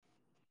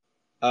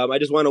I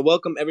just want to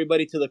welcome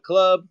everybody to the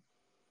club,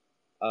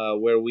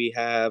 where we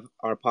have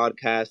our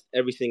podcast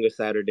every single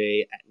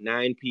Saturday at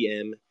 9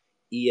 p.m.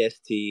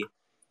 EST.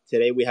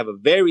 Today we have a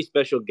very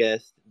special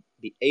guest,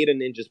 the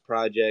NinjaZ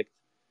project,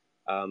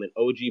 an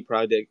OG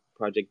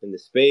project in the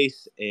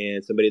space,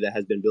 and somebody that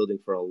has been building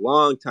for a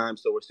long time.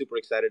 So we're super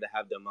excited to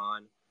have them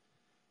on.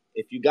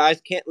 If you guys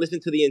can't listen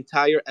to the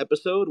entire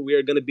episode, we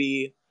are going to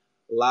be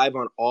live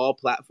on all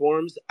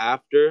platforms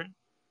after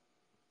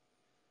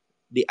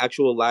the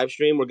actual live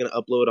stream. We're going to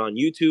upload on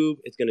YouTube.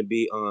 It's going to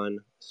be on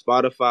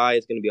Spotify.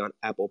 It's going to be on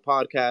Apple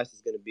Podcasts.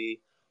 It's going to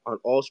be on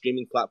all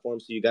streaming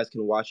platforms, so you guys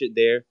can watch it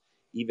there,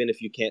 even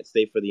if you can't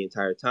stay for the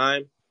entire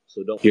time.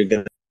 So don't you're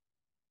going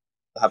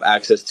to have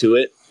access to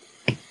it.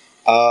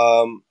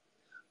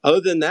 Other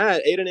than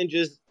that, Ada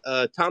Ninjas,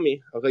 Tommy,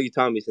 I'll call you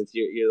Tommy since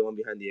you're the one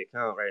behind the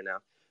account right now.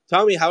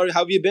 Tommy, how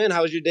have you been?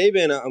 How's your day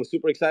been? I'm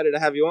super excited to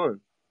have you on.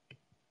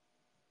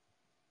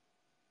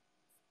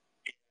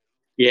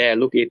 Yeah,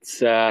 look,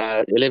 it's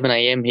 11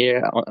 a.m.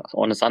 here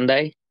on a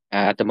Sunday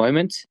at the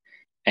moment,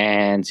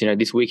 and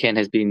this weekend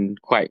has been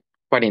quite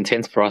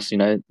intense for us.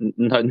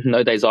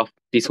 No days off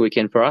this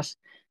weekend for us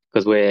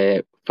because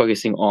we're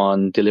focusing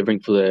on delivering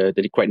for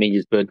the Great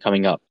Ninjas Bird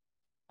coming up,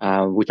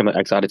 which I'm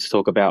excited to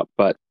talk about.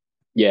 But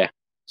yeah,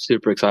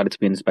 super excited to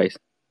be in the space.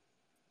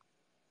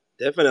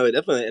 Definitely.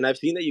 And I've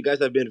seen that you guys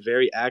have been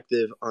very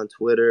active on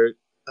Twitter,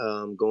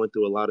 going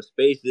through a lot of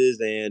spaces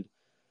and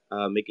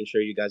making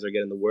sure you guys are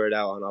getting the word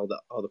out on all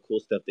the cool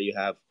stuff that you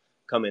have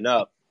coming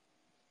up.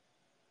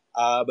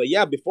 But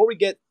yeah, before we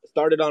get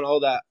started on all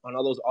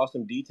those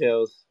awesome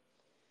details,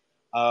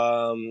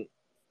 um,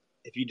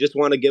 if you just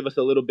want to give us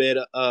a little bit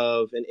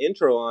of an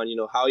intro on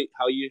how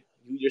you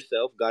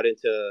yourself got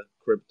into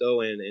crypto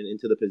and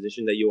into the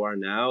position that you are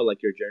now,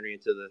 like your journey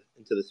into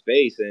the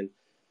space, and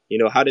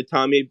how did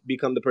Tommy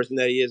become the person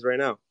that he is right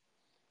now?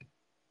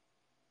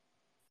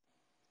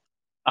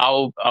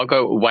 I'll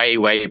go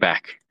way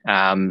back.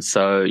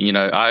 So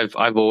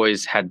I've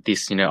always had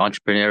this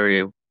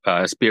entrepreneurial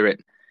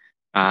spirit.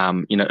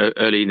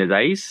 Early in the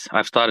days,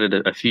 I've started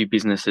a few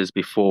businesses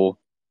before.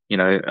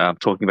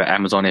 Talking about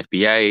Amazon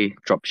FBA,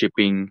 drop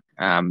shipping,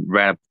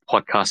 ran a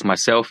podcast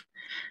myself,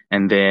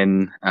 and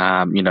then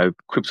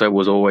crypto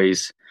was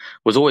always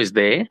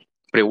there,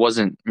 but it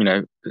wasn't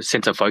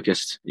center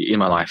focused in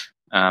my life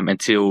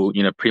until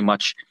pretty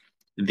much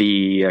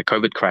the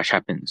COVID crash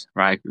happens.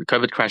 Right, the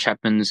COVID crash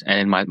happens,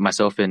 and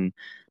myself and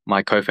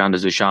my co-founder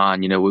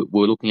Zushan,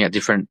 we're looking at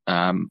different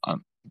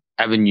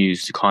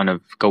avenues to kind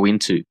of go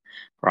into,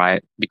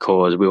 right?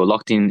 Because we were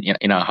locked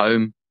in our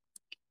home.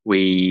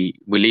 We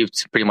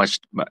lived pretty much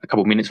a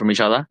couple of minutes from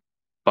each other,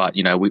 but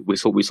we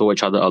saw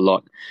each other a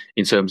lot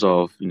in terms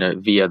of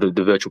via the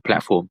virtual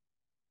platform,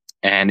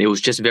 and it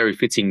was just very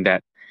fitting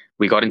that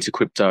we got into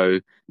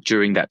crypto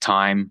during that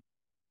time.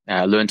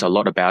 Learned a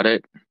lot about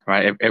it,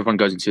 right? Everyone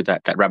goes into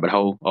that rabbit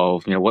hole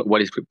of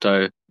what is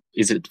crypto,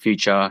 is it the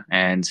future,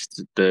 and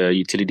the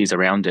utilities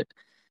around it.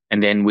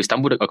 And then we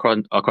stumbled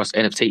across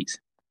NFTs.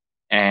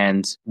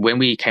 And when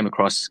we came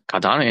across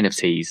Cardano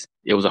NFTs,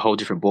 it was a whole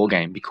different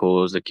ballgame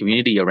because the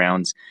community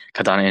around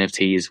Cardano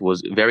NFTs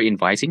was very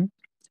inviting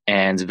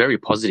and very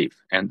positive.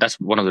 And that's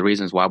one of the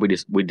reasons why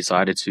we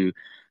decided to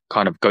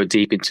kind of go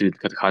deep into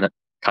the Cardano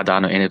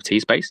NFT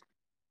space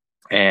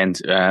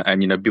and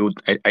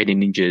build 80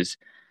 Ninjas.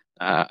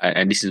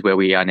 And this is where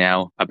we are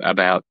now,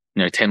 about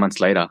 10 months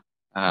later.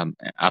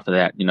 After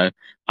that,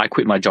 I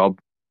quit my job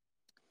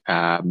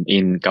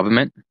in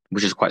government,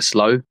 which is quite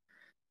slow,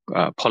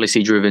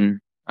 policy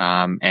driven,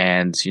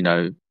 and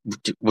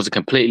was a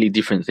completely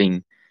different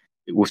thing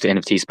with the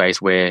NFT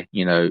space where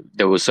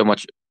there was so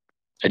much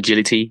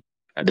agility.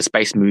 The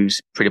space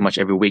moves pretty much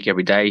every week,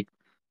 every day,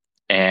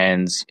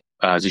 and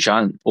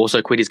Zushan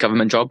also quit his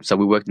government job, so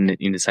we worked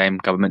in the same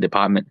government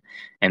department,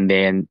 and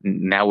then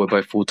now we're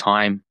both full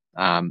time.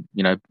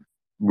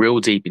 Real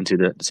deep into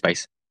the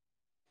space.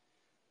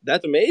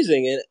 That's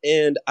amazing,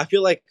 and I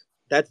feel like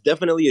that's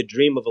definitely a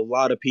dream of a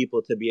lot of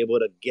people to be able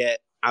to get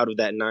out of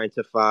that 9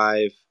 to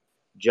 5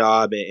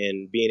 job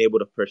and being able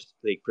to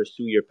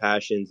pursue your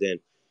passions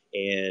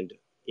and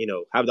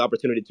have the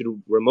opportunity to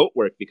do remote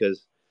work,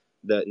 because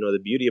the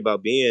beauty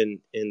about being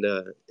in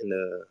the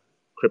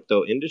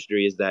crypto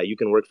industry is that you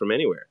can work from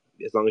anywhere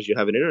as long as you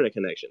have an internet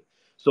connection.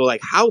 So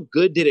like, how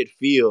good did it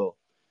feel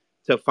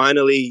to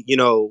finally,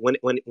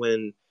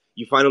 when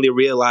you finally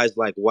realize,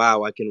 like,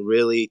 wow, I can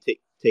really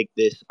take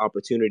this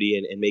opportunity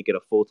and make it a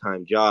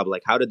full-time job?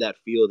 Like, how did that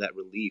feel, that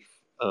relief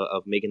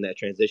of making that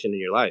transition in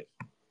your life?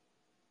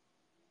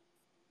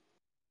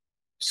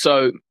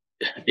 So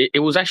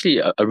it was actually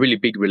a really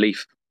big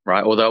relief,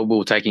 right? Although we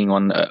were taking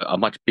on a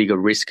much bigger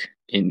risk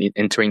in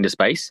entering the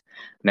space.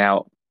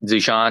 Now,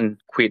 Zushan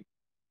quit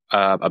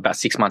about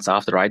 6 months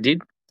after I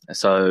did.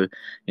 So,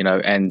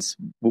 and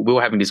we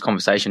were having this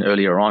conversation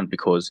earlier on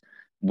because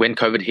when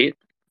COVID hit,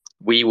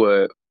 we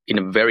were in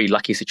a very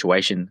lucky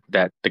situation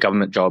that the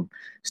government job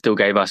still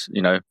gave us,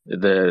 we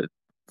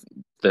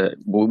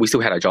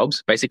still had our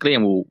jobs basically,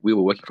 and we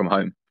were working from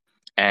home.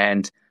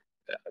 And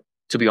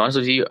to be honest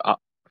with you,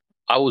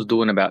 I was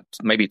doing about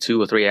maybe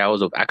 2 or 3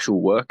 hours of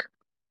actual work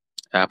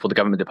for the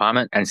government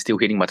department and still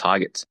hitting my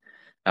targets.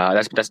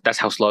 That's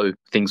how slow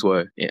things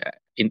were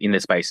in the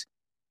space.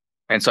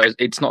 And so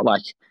it's not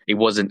like it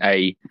wasn't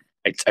a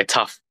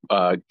tough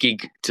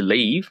gig to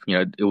leave.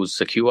 It was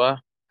secure.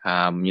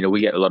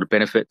 We get a lot of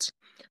benefits,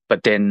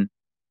 but then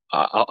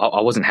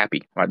I wasn't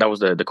happy. Right, that was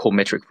the core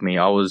metric for me.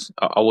 I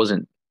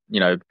wasn't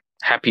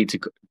happy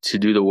to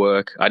do the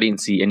work. I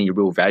didn't see any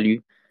real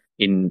value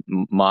in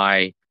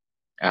my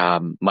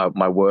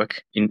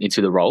work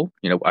into the role.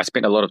 I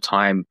spent a lot of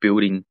time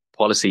building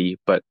policy,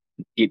 but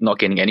it not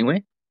getting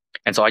anywhere.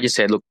 And so I just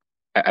said, look,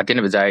 at the end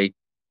of the day,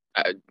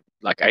 uh,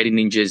 like 80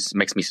 Ninjas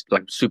makes me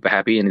like super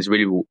happy and is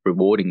really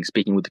rewarding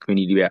speaking with the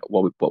community about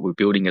what we're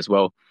building as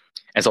well.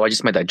 And so I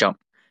just made that jump,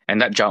 and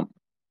that jump,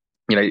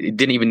 it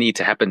didn't even need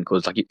to happen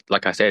because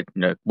like I said,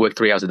 work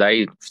 3 hours a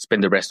day,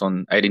 spend the rest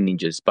on 80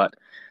 Ninjas. But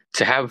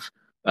to have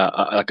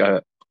like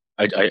a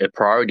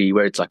priority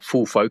where it's like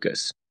full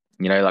focus,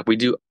 like I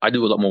do a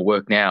lot more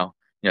work now.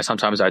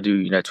 Sometimes I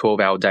do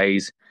 12-hour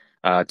days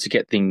to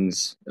get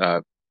things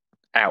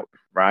out,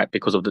 right?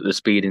 Because of the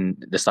speed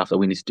and the stuff that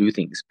we need to do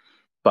things.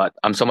 But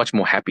I'm so much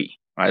more happy,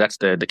 right? That's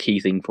the key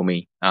thing for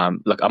me.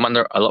 Look, I'm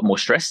under a lot more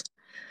stress,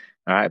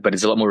 all right, but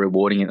it's a lot more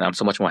rewarding, and I'm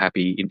so much more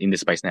happy in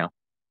this space now.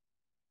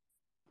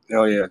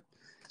 Hell yeah.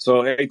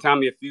 So, hey,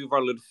 Tommy, a few of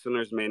our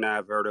listeners may not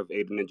have heard of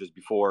 80 Ninjas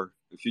before.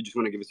 If you just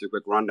want to give us a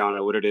quick rundown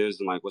of what it is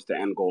and like what's the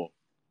end goal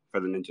for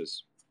the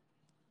Ninjas.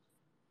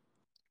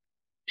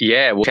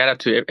 Yeah, well, shout out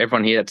to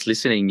everyone here that's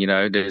listening.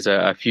 There's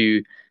a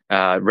few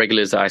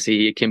regulars that I see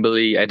here: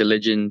 Kimberly, Ada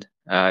Legend,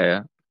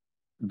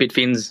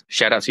 Bitfins.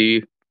 Shout out to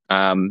you,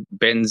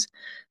 Ben's.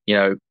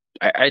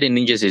 80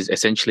 Ninjas is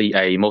essentially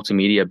a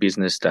multimedia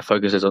business that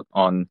focuses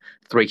on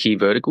three key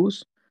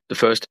verticals. The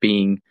first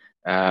being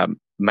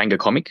manga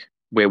comic,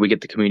 where we get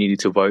the community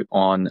to vote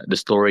on the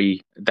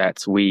story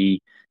that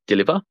we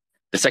deliver.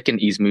 The second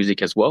is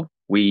music as well.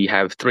 We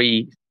have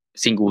 3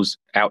 singles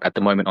out at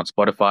the moment on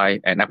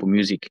Spotify and Apple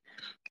Music,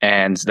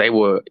 and they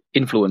were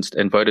influenced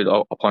and voted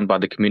upon by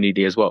the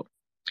community as well.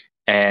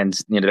 And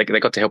they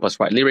got to help us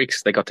write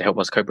lyrics. They got to help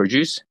us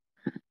co-produce.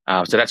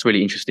 So that's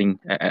really interesting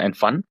and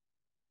fun.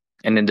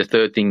 And then the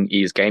third thing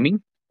is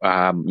gaming.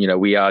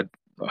 We are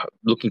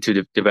looking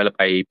to develop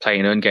a play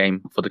and earn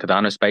game for the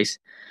Cardano space.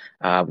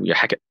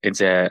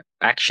 It's a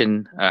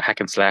action hack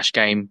and slash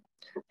game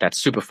that's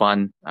super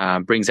fun,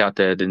 brings out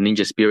the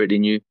ninja spirit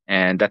in you,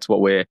 and that's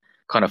what we're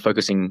kind of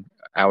focusing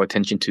our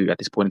attention to at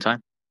this point in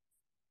time.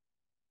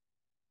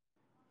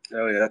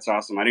 Oh yeah, that's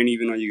awesome. I didn't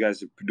even know you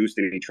guys produced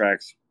any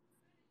tracks.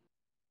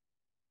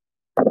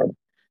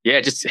 Yeah,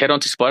 just head on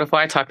to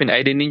Spotify, type in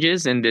 80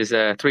 Ninjas, and there's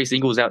 3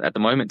 singles out at the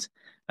moment.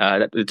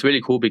 It's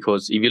really cool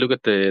because if you look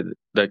at the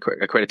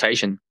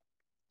accreditation,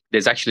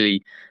 there's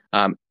actually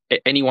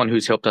anyone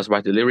who's helped us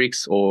write the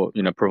lyrics or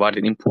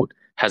provided input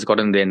has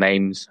gotten their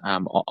names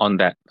on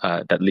that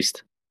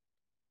list.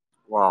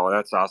 Wow,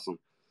 that's awesome.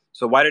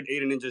 So why did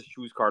 80 Ninjas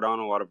choose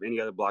Cardano out of any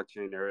other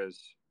blockchain there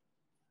is?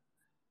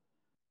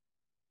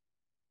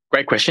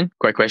 Great question.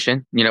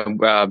 Zushan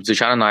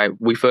and I,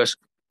 we first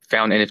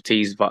found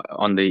NFTs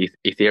on the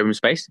Ethereum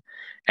space,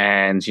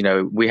 and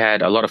we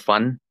had a lot of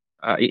fun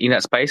in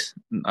that space.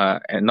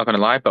 And not going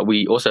to lie, but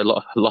we also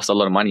lost a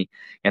lot of money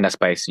in that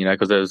space.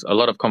 Because there's a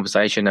lot of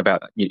conversation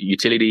about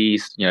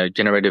utilities,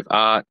 generative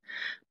art,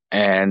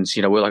 and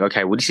we're like,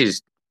 okay, well, this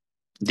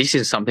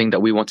is something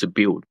that we want to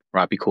build,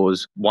 right?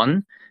 Because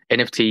one,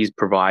 NFTs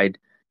provide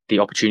the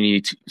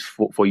opportunity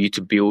for you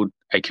to build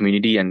a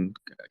community and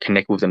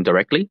connect with them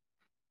directly.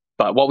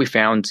 But what we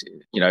found,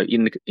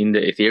 in the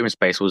Ethereum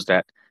space was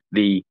that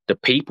the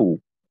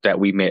people that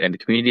we met and the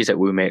communities that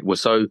we met were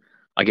so,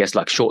 I guess,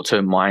 like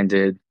short-term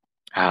minded,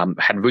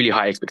 had really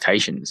high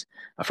expectations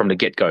from the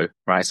get-go,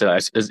 right? So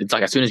it's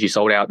like as soon as you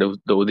sold out,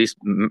 there was this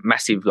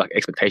massive like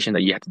expectation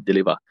that you had to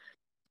deliver.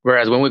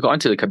 Whereas when we got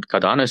into the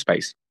Cardano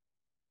space,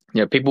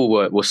 people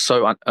were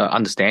so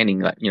understanding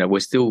that we're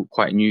still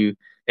quite new.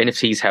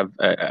 NFTs have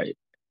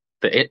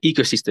the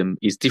ecosystem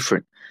is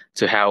different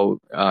to how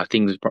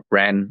things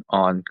ran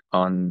on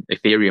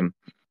Ethereum,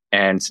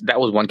 and that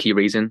was one key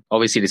reason.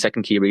 Obviously, the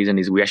second key reason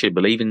is we actually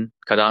believe in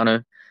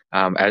Cardano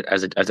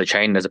as a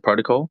chain, as a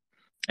protocol.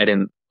 And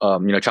then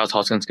Charles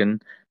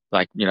Hoskinson,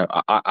 like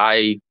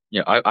I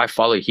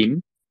follow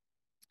him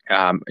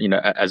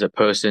as a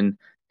person,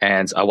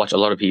 and I watch a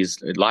lot of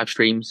his live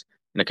streams.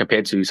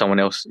 Compared to someone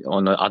else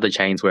on the other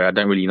chains where I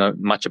don't really know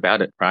much about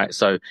it, right?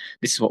 So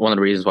this is one of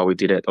the reasons why we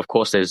did it. Of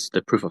course, there's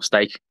the proof of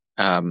stake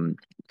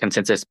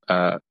consensus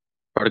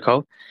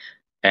protocol,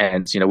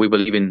 and we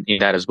believe in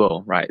that as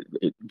well, right?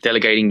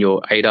 Delegating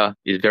your ADA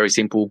is very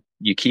simple.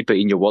 You keep it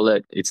in your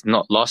wallet; it's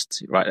not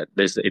lost, right?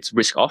 It's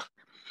risk off,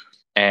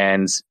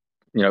 and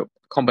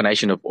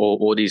combination of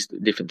all these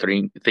different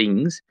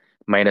things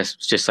made us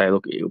just say,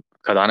 look,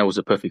 Cardano was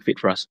a perfect fit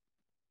for us.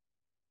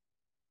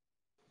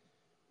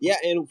 Yeah,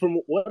 and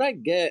from what I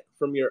get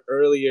from your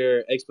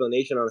earlier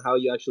explanation on how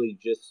you actually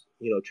just,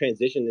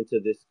 transitioned into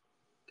this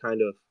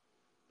kind of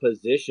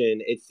position,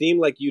 it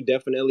seemed like you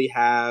definitely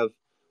have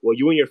well,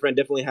 you and your friend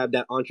definitely have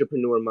that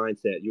entrepreneur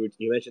mindset. You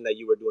mentioned that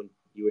you were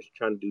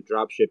trying to do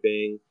drop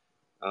shipping.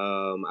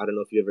 I don't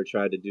know if you ever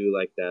tried to do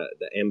like the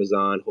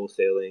Amazon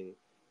wholesaling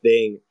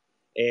thing,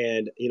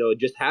 and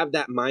just have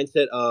that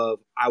mindset of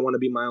I want to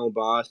be my own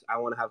boss. I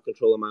want to have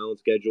control of my own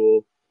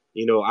schedule.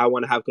 I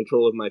want to have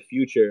control of my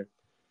future.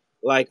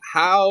 Like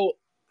how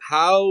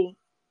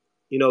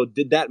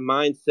did that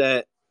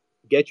mindset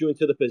get you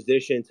into the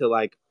position to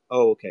like,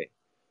 oh, okay,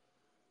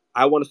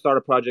 I want to start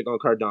a project on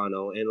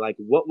Cardano, and like,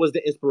 what was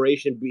the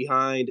inspiration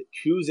behind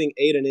choosing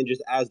Ada Ninjas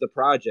as the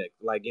project?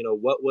 Like,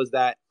 what was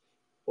that?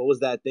 What was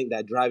that thing,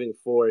 that driving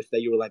force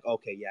that you were like,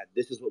 okay, yeah,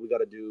 this is what we got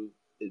to do.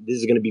 This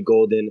is going to be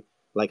golden.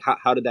 Like,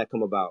 how did that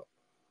come about?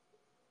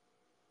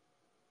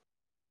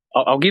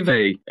 I'll give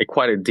a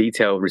quite a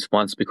detailed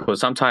response because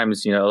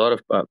sometimes a lot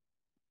of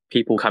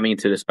people coming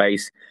into the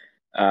space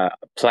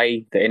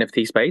play the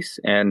NFT space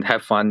and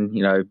have fun.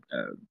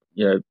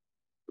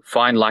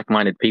 Find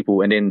like-minded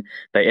people, and then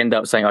they end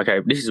up saying, okay,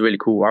 this is really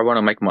cool, I want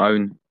to make my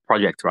own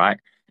project, right?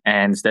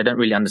 And they don't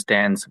really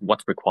understand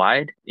what's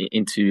required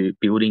into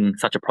building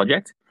such a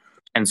project.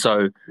 And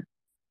so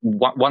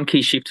one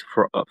key shift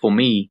for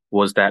me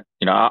was that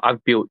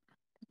I've built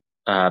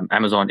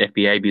Amazon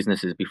FBA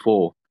businesses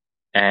before,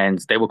 and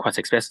they were quite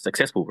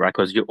successful, right?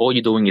 Because all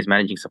you're doing is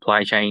managing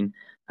supply chain,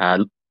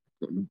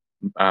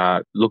 uh,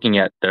 looking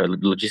at the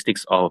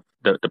logistics of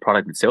the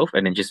product itself,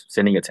 and then just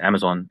sending it to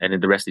Amazon, and then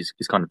the rest is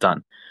kind of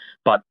done.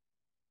 But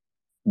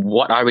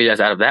what I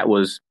realized out of that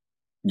was,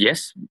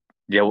 yes,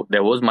 there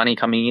was money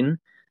coming in.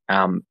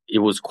 It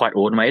was quite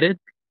automated,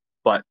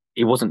 but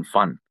it wasn't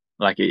fun.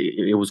 Like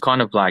it was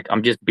kind of like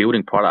I'm just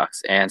building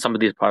products, and some of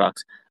these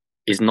products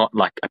is not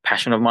like a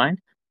passion of mine.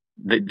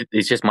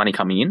 It's just money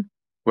coming in.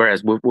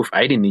 Whereas with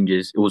 18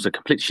 Ninjas, it was a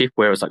complete shift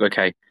where it was like,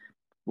 okay,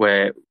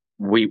 where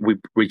we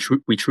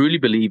truly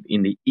believe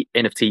in the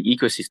NFT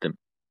ecosystem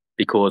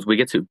because we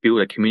get to build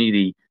a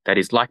community that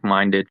is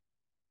like-minded,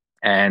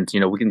 and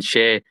we can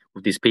share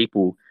with these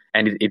people,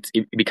 and it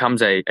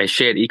becomes a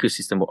shared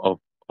ecosystem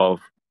of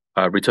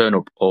return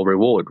or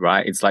reward,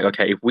 right? It's like,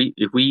 okay, if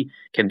we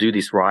can do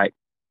this right,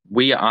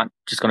 we aren't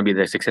just going to be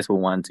the successful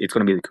ones. It's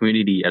going to be the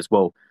community as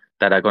well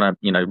that are going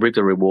to reap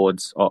the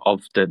rewards of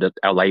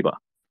our labor.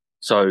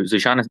 So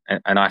Zushan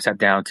and I sat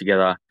down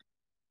together,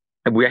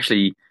 and we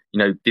actually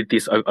did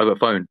this over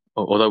phone.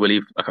 Although we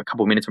live like a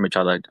couple of minutes from each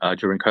other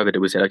during COVID,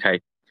 we said,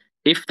 okay,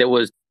 if there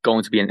was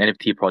going to be an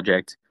NFT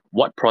project,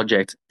 what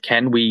project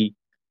can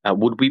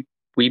would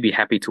we be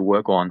happy to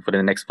work on for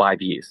the next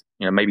 5 years,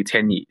 maybe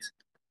 10 years?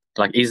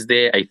 Like, is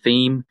there a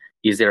theme?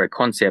 Is there a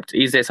concept?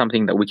 Is there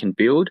something that we can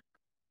build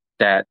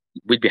that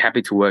we'd be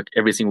happy to work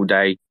every single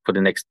day for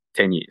the next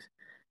 10 years?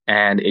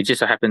 And it just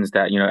so happens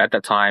that, at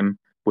that time,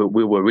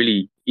 we were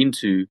really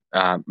into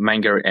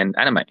manga and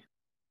anime.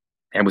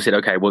 And we said,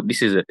 okay, well,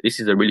 this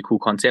is a really cool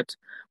concept.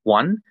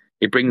 One,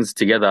 it brings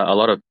together a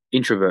lot of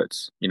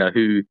introverts,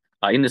 who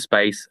are in the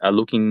space, are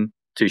looking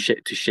to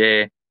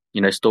share,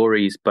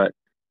 stories, but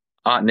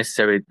aren't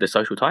necessarily the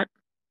social type.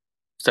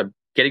 So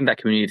getting that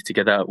community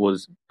together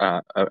was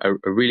a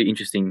really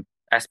interesting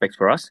aspect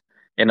for us.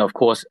 And of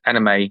course,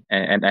 anime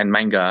and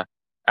manga,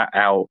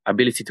 our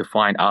ability to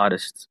find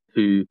artists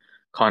who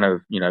kind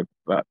of,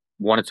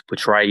 wanted to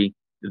portray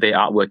their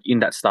artwork in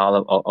that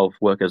style of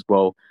work as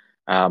well.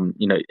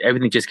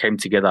 Everything just came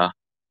together,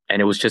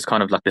 and it was just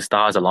kind of like the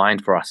stars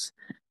aligned for us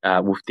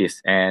with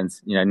this. And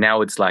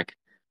now it's like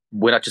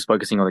we're not just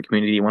focusing on the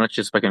community, we're not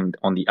just focusing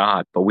on the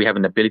art, but we have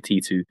an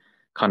ability to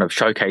kind of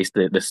showcase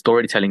the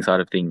storytelling side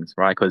of things,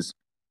 right? Because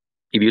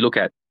if you look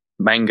at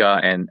manga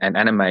and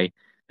anime,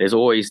 there's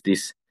always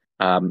this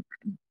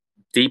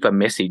deeper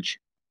message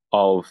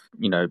of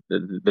the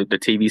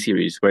TV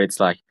series where it's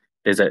like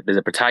there's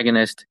a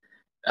protagonist,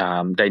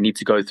 they need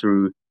to go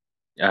through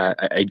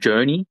a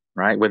journey,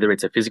 right? Whether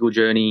it's a physical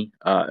journey,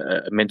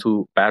 a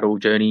mental battle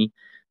journey,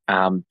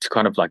 to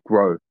kind of like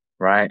grow,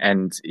 right?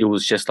 And it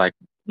was just like,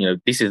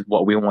 this is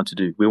what we want to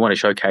do. We want to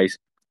showcase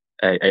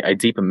a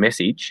deeper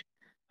message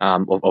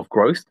of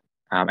growth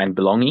and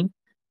belonging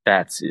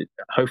that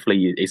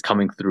hopefully is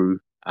coming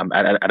through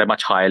at a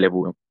much higher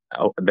level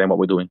than what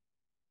we're doing.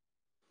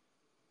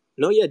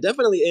 No, yeah,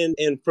 definitely.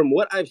 And from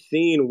what I've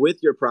seen with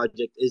your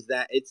project is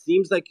that it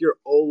seems like you're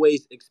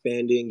always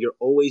expanding, you're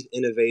always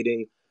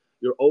innovating,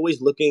 you're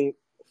always looking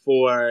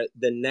for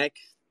the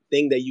next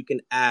thing that you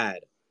can add,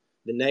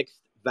 the next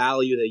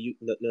value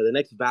that the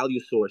next value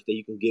source that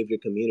you can give your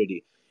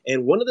community.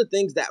 And one of the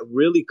things that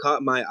really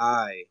caught my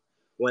eye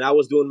when I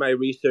was doing my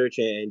research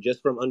and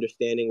just from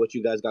understanding what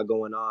you guys got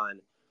going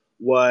on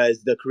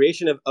was the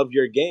creation of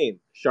your game,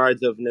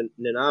 Shards of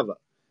Ninava,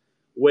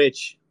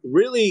 which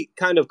really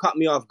kind of caught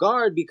me off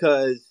guard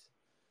because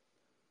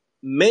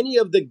many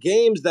of the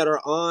games that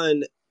are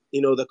on,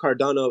 the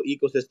Cardano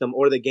ecosystem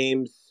or the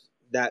games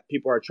that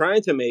people are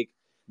trying to make,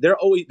 they're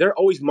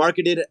always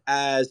marketed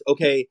as,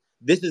 okay,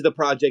 this is the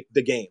project,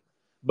 the game.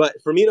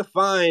 But for me to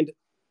find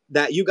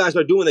that you guys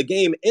are doing the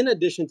game in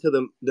addition to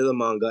the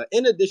manga,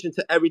 in addition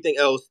to everything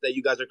else that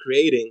you guys are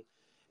creating,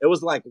 it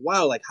was like,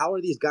 wow, like how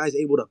are these guys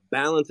able to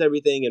balance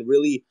everything and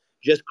really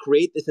just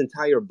create this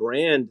entire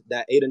brand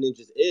that Ada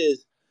Ninjas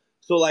is.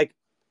 So like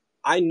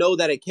I know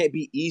that it can't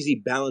be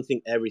easy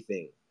balancing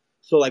everything.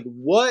 So like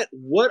what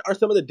are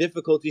some of the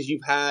difficulties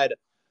you've had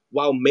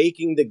while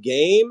making the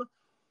game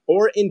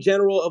or in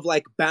general of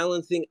like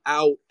balancing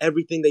out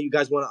everything that you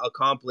guys want to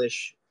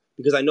accomplish?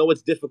 Because I know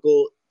it's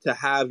difficult to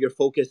have your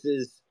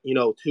focuses,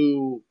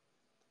 too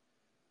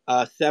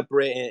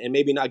separate and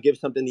maybe not give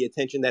something the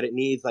attention that it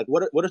needs. Like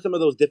what are some of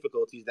those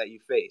difficulties that you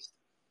faced?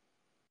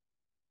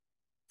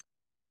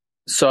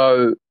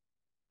 So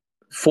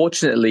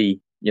fortunately,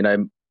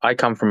 I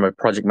come from a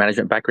project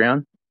management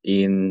background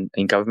in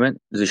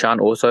government. Zishan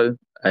also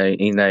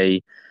in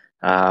a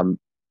um,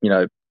 you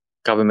know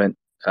government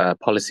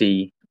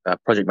policy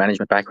project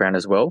management background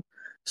as well.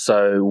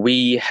 So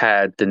we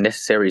had the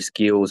necessary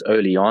skills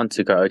early on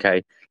to go,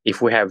 okay,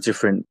 if we have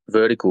different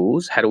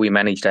verticals, how do we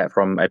manage that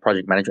from a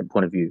project management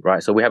point of view,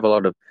 right? So we have a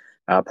lot of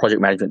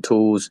project management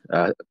tools,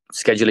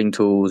 scheduling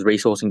tools,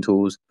 resourcing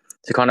tools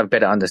to kind of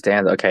better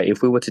understand, okay,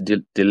 if we were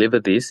to deliver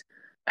this,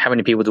 how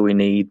many people do we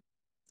need?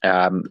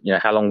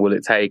 How long will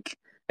it take?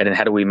 And then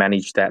how do we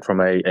manage that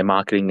from a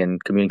marketing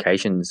and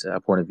communications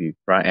point of view,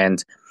 right?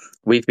 And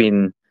we've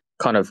been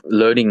kind of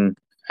learning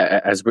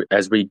as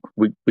we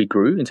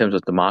grew in terms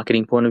of the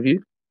marketing point of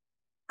view.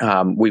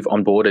 We've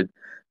onboarded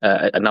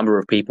a number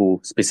of people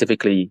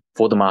specifically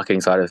for the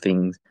marketing side of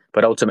things,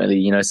 but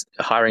ultimately,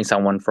 hiring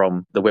someone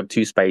from the Web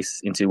 2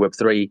 space into Web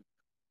 3,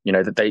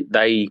 that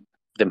they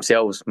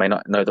themselves may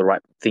not know the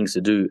right things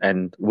to do,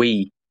 and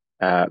we,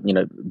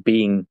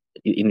 being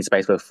in this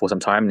space for some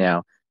time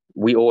now,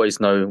 we always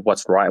know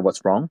what's right,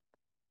 what's wrong,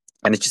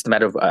 and it's just a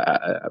matter of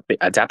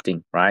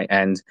adapting, right?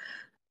 And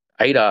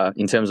Ada,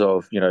 in terms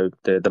of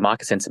the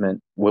market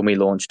sentiment when we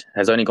launched,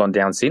 has only gone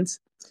down since,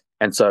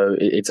 and so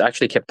it's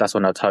actually kept us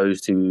on our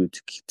toes to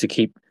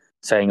keep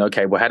saying,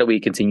 okay, well, how do we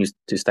continue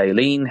to stay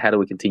lean? How do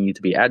we continue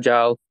to be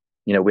agile?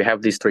 We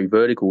have these three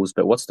verticals,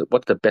 but what's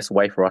the best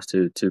way for us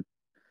to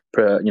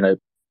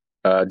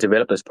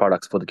develop those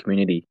products for the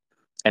community?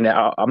 And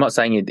I'm not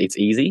saying it's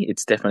easy.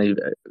 It's definitely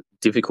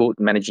difficult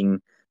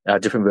managing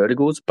different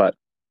verticals, but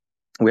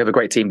we have a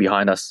great team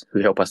behind us who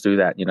help us do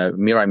that.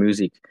 Mirai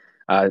Music,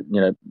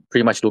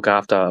 pretty much look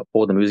after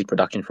all the music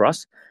production for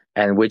us,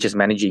 and we're just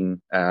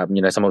managing,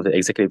 some of the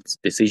executive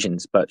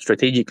decisions. But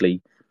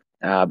strategically,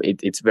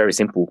 it's very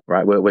simple,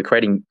 right? We're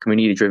creating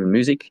community-driven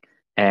music,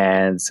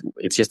 and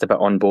it's just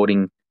about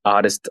onboarding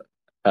artists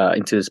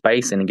into the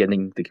space and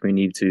getting the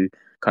community to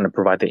kind of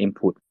provide their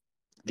input.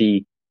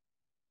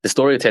 The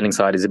storytelling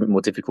side is a bit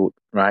more difficult,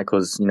 right?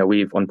 Because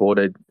we've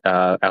onboarded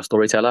our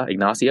storyteller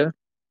Ignacio,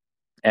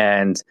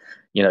 and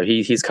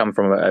he's come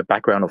from a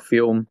background of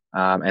film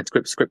and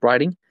script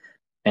writing,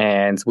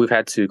 and we've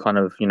had to kind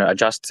of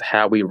adjust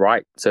how we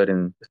write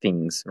certain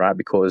things, right?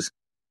 Because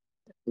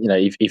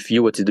if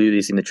you were to do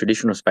this in the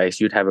traditional space,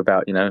 you'd have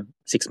about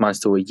 6 months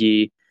to a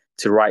year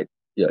to write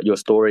your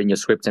story and your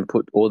script and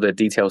put all the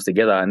details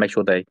together and make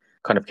sure they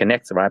kind of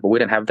connect, right? But we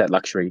don't have that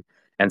luxury,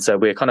 and so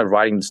we're kind of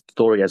writing the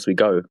story as we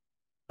go.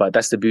 But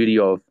that's the beauty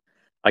of,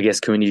 I guess,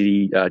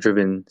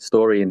 community-driven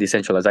story and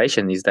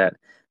decentralization, is that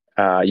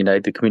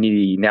the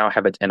community now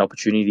have an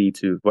opportunity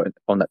to work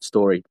on that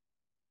story.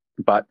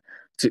 But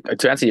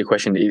to answer your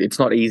question, it's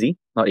not easy,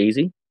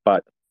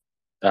 but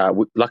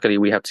luckily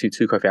we have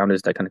two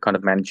co-founders that can kind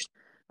of manage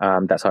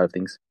that side of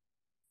things.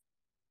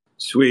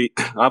 Sweet.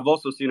 I've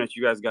also seen that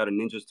you guys got a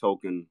NinjaZ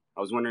token.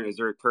 I was wondering, is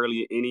there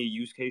currently any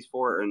use case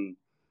for it, and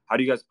how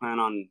do you guys plan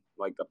on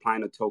like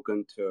applying a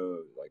token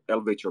to like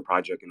elevate your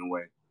project in a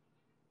way?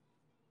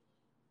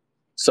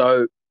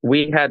 So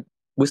we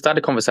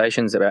started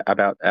conversations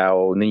about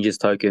our NinjaZ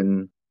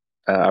token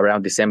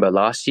around December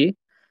last year,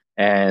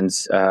 and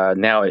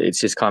now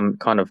it's just come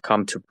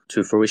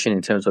to fruition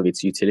in terms of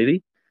its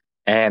utility,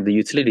 and the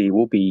utility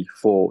will be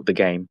for the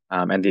game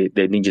and the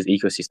NinjaZ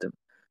ecosystem.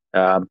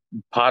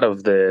 Part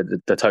of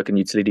the token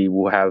utility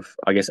will have,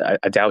 I guess, a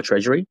DAO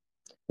treasury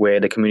where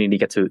the community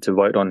get to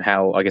vote on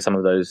how, I guess, some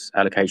of those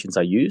allocations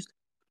are used.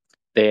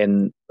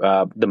 Then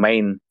the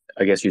main,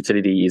 I guess,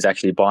 utility is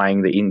actually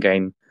buying the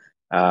in-game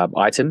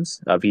items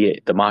via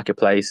the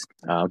marketplace,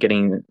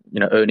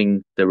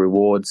 earning the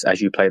rewards as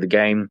you play the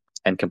game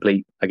and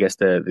complete, I guess,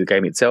 the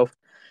game itself.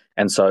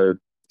 And so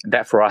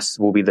that for us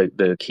will be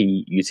the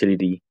key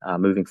utility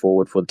moving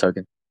forward for the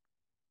token.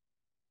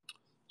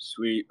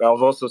 Sweet. I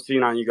was also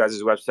seeing on you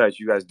guys' website,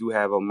 you guys do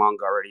have a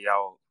manga already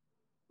out.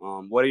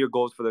 What are your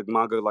goals for the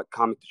manga, like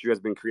comic that you guys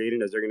been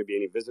creating? Is there going to be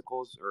any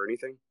physicals or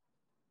anything?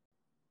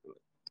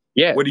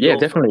 Yeah,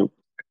 definitely.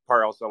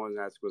 Part also I wanted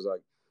to ask was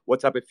like, what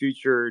type of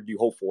future do you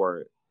hope for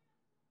it?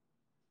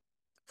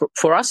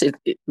 For us,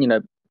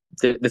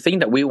 the thing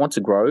that we want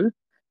to grow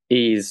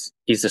is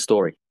the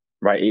story,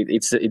 right?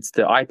 It's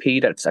the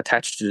IP that's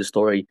attached to the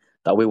story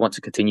that we want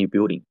to continue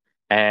building,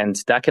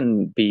 and that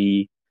can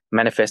be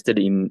manifested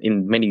in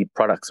many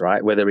products,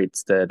 right? Whether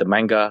it's the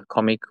manga,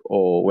 comic,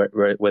 or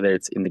whether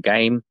it's in the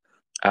game,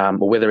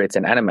 or whether it's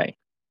an anime.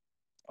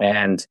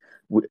 And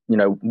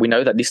we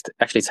know that this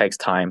actually takes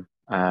time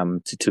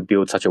to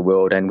build such a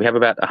world, and we have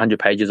about 100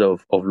 pages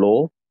of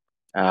lore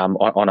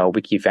on our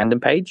wiki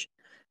fandom page,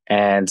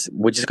 and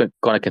we're just going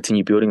to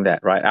continue building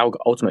that. Right, our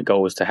ultimate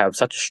goal is to have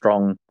such a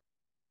strong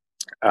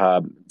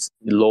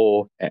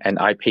lore and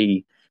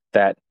IP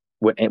that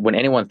when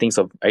anyone thinks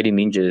of 80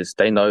 Ninjas,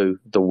 they know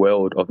the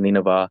world of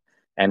Nineveh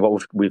and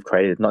what we've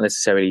created, not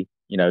necessarily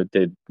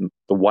the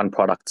one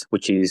product,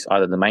 which is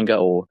either the manga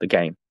or the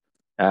game.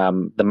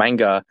 The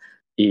manga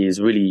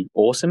is really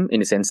awesome in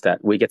the sense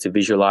that we get to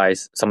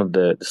visualize some of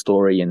the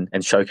story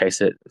and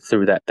showcase it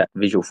through that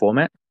visual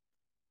format.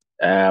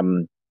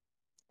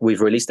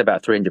 We've released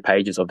about 300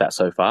 pages of that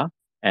so far,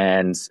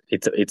 and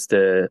it's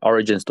the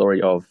origin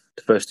story of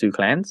the first two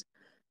clans.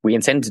 We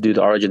intend to do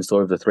the origin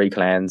story of the three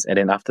clans, and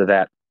then after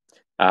that,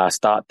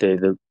 start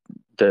the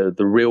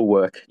real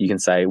work, you can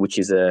say, which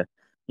is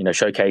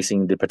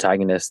showcasing the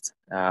protagonist,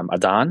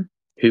 Adan,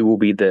 who will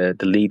be the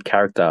lead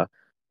character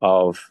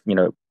of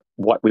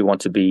what we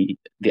want to be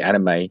the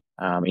anime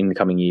in the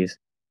coming years.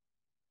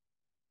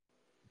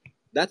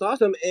 That's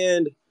awesome,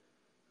 and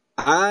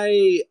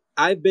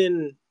I've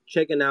been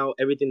checking out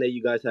everything that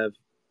you guys have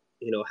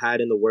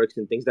had in the works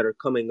and things that are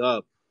coming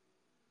up.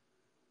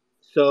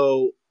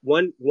 So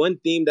one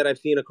theme that I've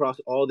seen across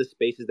all the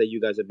spaces that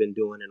you guys have been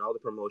doing and all the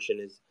promotion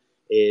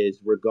is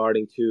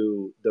regarding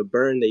to the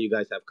burn that you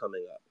guys have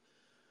coming up.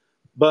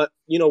 But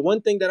one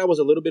thing that I was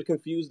a little bit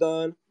confused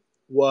on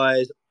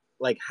was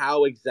like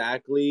how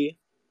exactly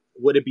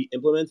would it be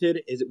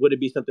implemented? Would it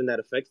be something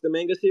that affects the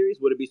manga series?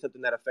 Would it be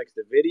something that affects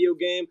the video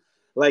game?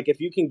 Like if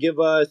you can give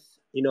us,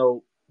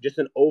 just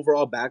an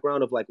overall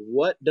background of like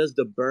what does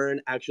the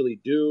burn actually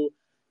do,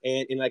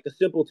 and in like a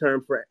simple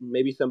term for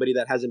maybe somebody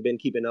that hasn't been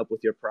keeping up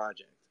with your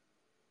project.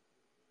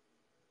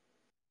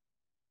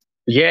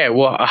 Yeah,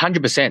 well,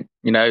 100%.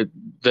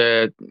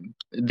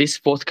 This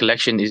fourth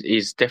collection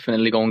is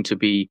definitely going to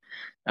be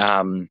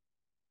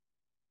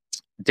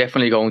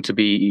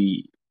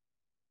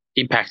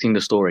impacting the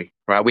story,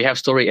 right? We have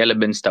story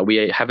elements that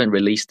we haven't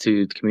released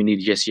to the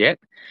community just yet,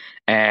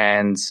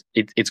 and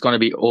it's going to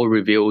be all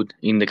revealed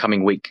in the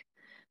coming week.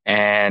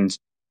 And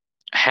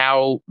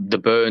how the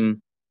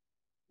burn,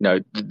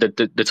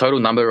 the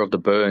total number of the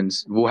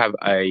burns will have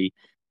an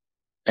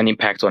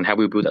impact on how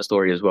we build that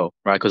story as well,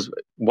 right? Because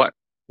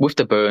with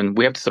the burn,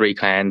 we have 3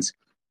 clans,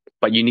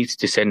 but you need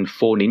to send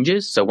 4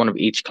 ninjas, so one of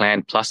each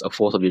clan plus a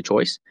fourth of your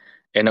choice.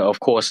 And of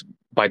course,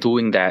 by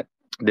doing that,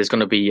 there's going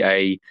to be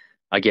a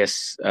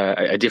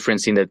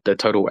difference in the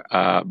total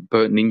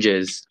burnt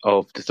ninjas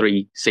of the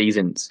 3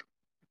 seasons.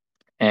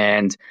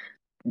 And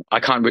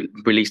I can't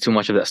release too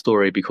much of that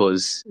story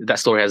because that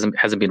story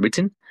hasn't been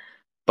written,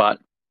 but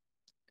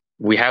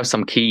we have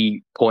some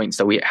key points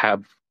that we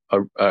have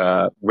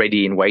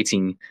ready and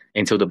waiting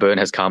until the burn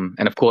has come.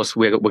 And of course,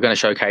 we're going to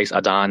showcase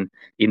Adan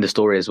in the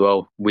story as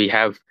well. We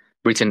have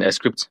written a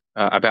script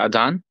about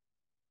Adan,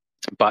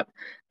 but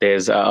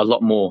there's a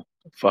lot more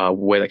for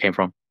where that came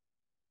from.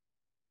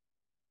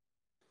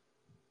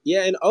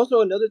 Yeah, and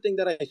also another thing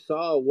that I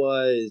saw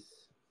was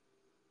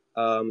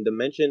the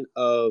mention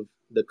of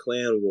the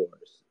clan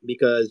wars,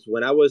 because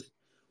when I was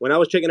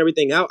checking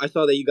everything out, I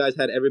saw that you guys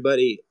had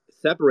everybody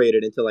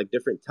separated into like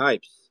different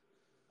types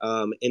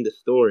in the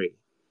story.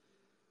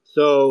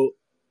 So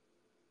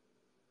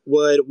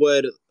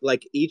would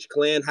like each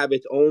clan have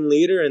its own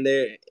leader, and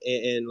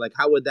like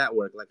how would that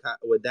work? Like how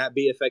would that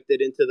be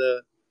affected in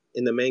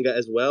the manga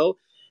as well?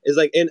 Is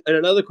like and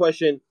another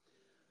question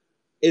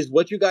is,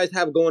 what you guys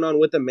have going on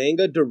with the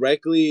manga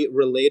directly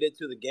related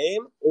to the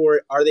game,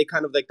 or are they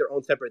kind of like their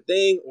own separate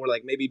thing, or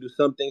like maybe do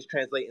some things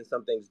translate and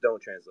some things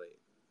don't translate?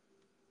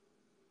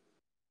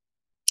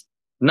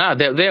 No,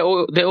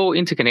 they're all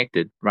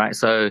interconnected, right?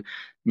 So,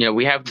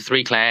 we have the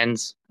 3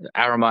 clans,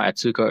 Arama,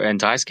 Atsuko, and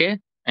Daisuke,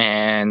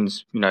 and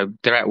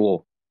they're at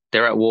war.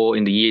 They're at war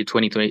in the year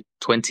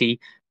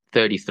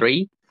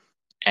 2033,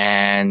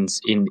 and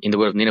in the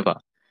world of Nineveh.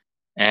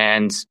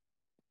 And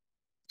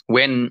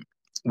when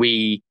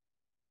we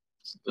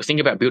think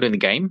about building the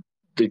game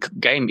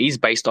is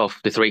based off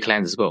the 3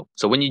 clans as well.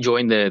 So when you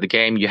join the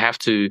game, you have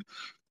to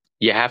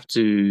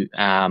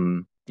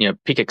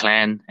pick a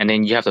clan, and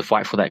then you have to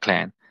fight for that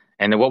clan.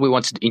 And then what we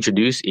want to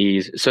introduce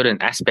is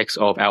certain aspects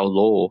of our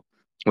lore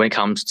when it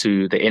comes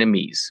to the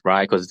enemies,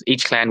 right? Because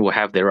each clan will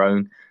have their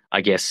own,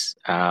 I guess,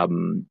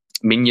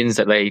 minions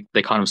that they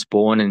kind of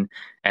spawn, and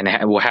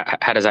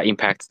how does that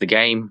impact the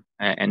game,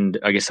 and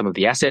I guess some of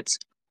the assets.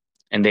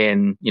 And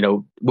then,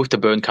 with the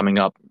burn coming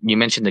up, you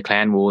mentioned the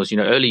clan wars.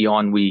 Early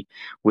on, we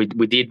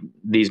did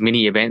these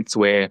mini events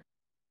where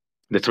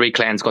the 3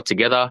 clans got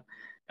together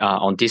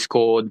on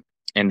Discord,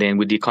 and then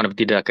we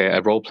did like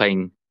a role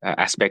playing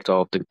aspect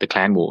of the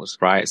clan wars,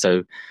 right?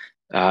 So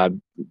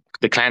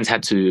the clans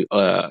had to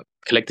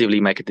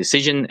collectively make a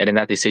decision, and then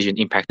that decision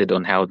impacted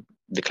on how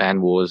the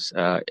clan wars,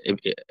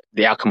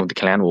 the outcome of the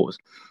clan wars.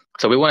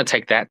 So we want to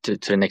take that to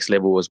the next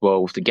level as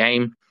well with the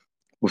game,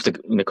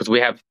 because we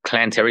have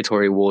clan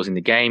territory wars in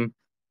the game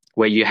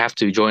where you have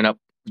to join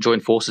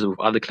forces with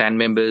other clan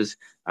members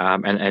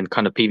and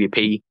kind of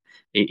PvP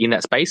in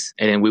that space,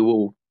 and then we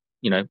will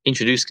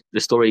introduce the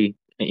story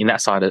in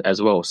that side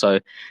as well. So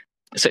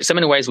so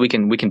many ways we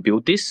can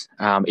build this.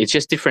 It's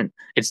just different.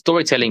 It's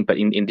storytelling, but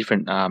in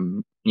different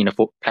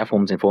for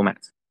platforms and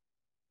formats.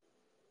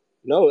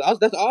 No,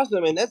 that's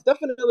awesome, and that's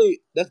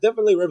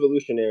definitely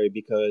revolutionary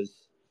because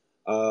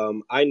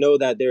I know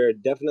that there are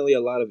definitely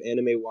a lot of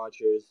anime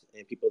watchers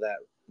and people that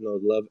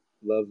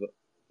love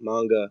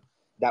manga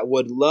that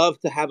would love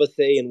to have a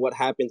say in what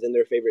happens in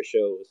their favorite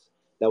shows.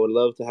 That would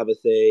love to have a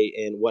say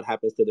in what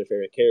happens to their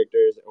favorite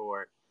characters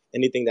or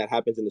anything that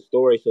happens in the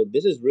story. So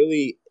this is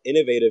really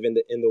innovative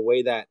in the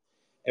way that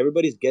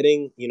everybody's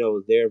getting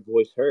their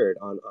voice heard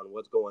on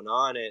what's going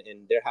on,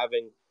 and they're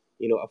having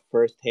a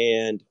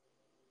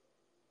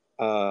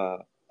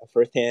a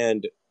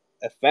firsthand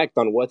effect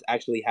on what's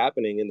actually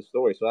happening in the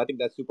story. So I think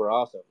that's super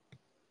awesome.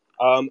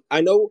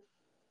 I know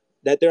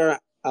that there are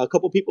a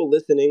couple people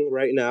listening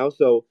right now,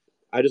 so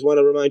I just want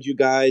to remind you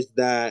guys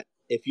that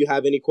if you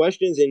have any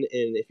questions and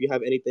if you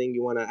have anything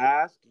you want to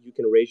ask, you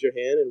can raise your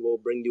hand and we'll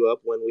bring you up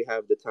when we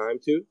have the time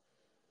to.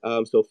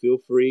 So feel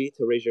free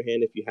to raise your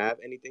hand if you have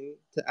anything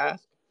to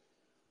ask.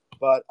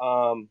 But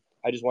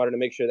I just wanted to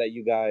make sure that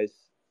you guys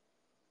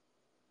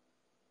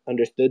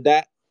understood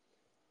that.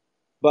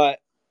 But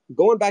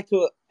going back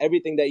to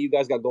everything that you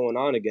guys got going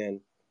on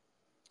again,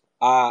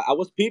 I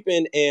was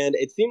peeping, and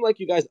it seemed like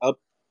you guys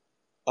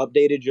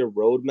updated your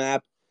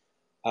roadmap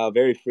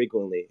very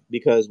frequently.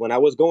 Because when I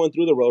was going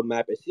through the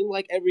roadmap, it seemed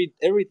like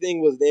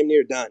everything was damn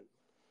near done.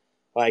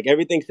 Like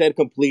everything said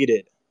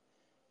completed.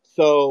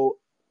 So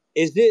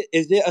is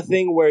it a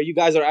thing where you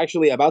guys are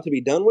actually about to be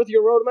done with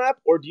your roadmap,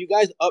 or do you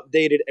guys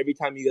update it every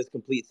time you guys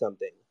complete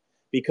something?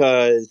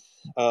 Because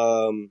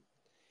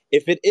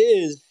if it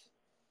is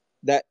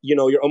that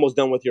you're almost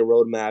done with your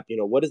roadmap,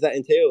 what does that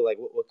entail? Like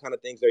what kind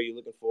of things are you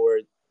looking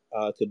forward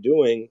to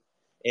doing?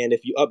 And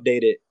if you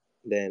update it,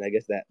 then I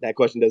guess that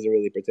question doesn't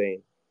really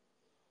pertain.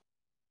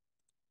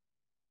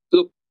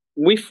 Look,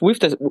 with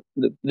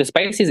the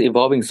space is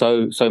evolving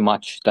so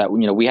much that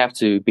we have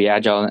to be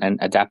agile and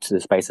adapt to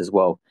the space as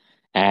well.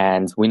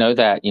 And we know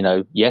that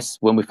yes,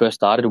 when we first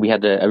started, we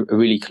had a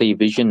really clear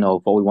vision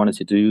of what we wanted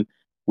to do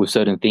with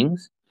certain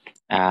things.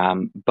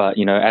 But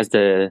as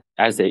the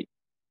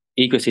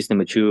ecosystem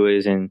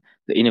matures and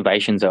the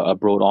innovations are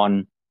brought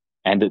on,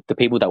 and the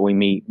people that we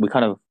meet, we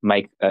kind of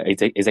make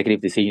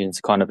executive decisions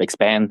to kind of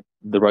expand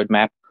the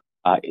roadmap,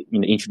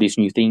 introduce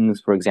new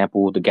things. For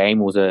example, the game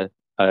was an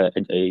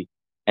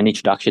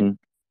introduction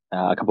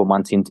a couple of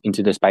months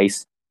into the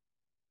space,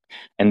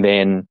 and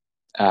then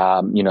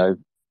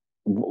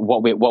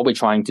what we're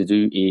trying to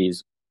do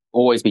is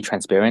always be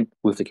transparent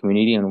with the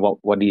community and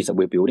what it is that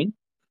we're building.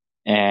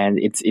 And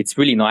it's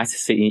really nice to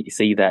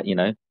see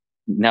that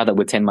now that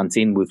we're 10 months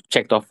in, we've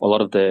checked off a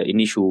lot of the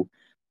initial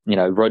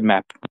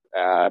roadmap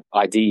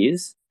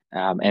ideas,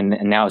 and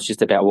now it's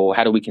just about, well,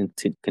 how do we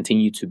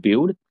continue to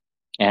build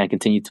and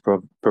continue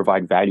to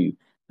provide value.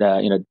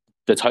 The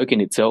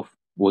token itself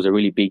was a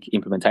really big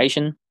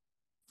implementation,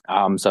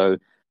 so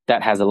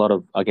that has a lot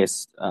of, I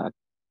guess,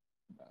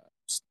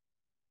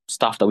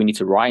 stuff that we need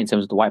to write in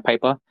terms of the white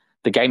paper,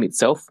 the game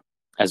itself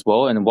as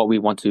well, and what we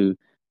want to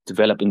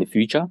develop in the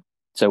future.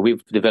 So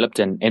we've developed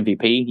an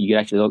MVP. You can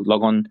actually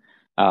log on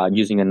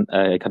using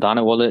a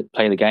Cardano wallet,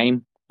 play the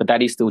game, but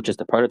that is still just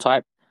a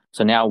prototype.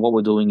 So now what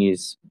we're doing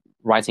is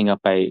writing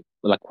up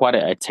quite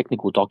a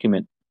technical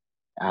document,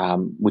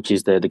 which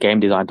is the game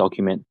design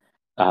document,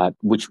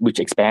 which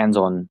expands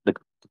on the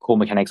core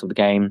mechanics of the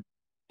game,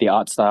 the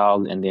art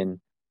style, and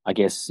then I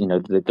guess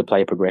the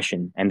player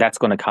progression, and that's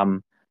going to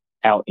come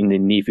out in the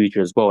near future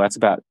as well. That's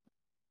about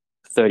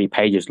 30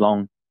 pages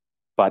long,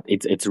 but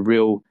it's a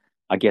real,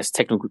 I guess,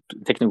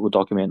 technical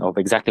document of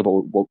exactly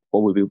what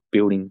we're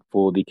building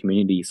for the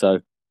community. So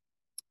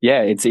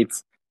yeah,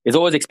 it's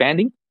always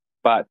expanding,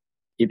 but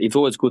it's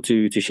always good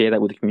to share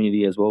that with the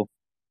community as well.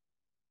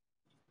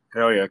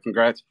 Hell yeah,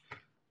 congrats.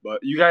 But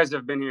you guys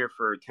have been here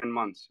for 10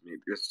 months. I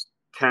mean, there's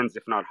tens,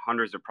 if not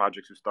hundreds of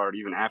projects who started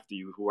even after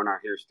you who are not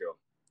here still.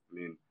 I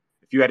mean,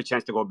 if you had a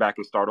chance to go back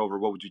and start over,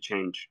 what would you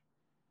change?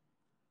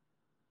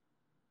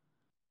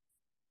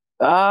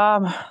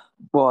 Well,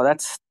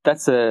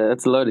 that's a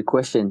loaded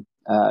question.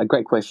 A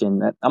great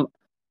question.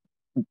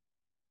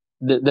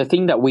 The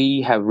thing that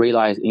we have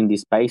realized in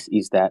this space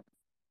is that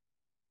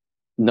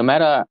no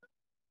matter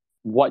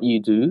what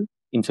you do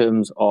in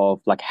terms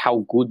of like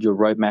how good your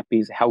roadmap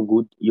is, how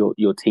good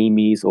your team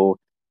is, or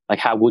like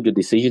how good your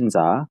decisions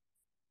are,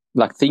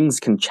 like things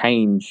can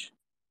change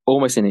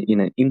almost in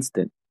an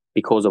instant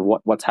because of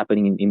what's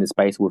happening in the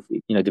space with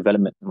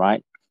development,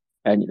 right?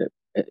 And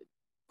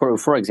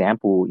for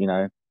example,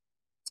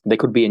 there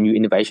could be a new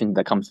innovation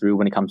that comes through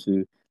when it comes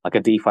to like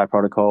a DeFi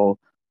protocol,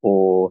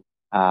 or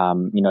a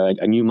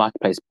new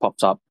marketplace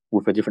pops up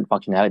with a different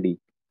functionality,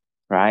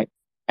 right?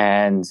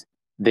 And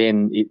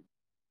then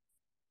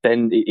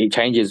it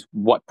changes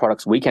what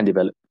products we can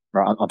develop,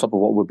 right, on top of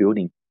what we're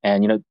building.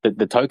 And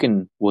the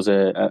token was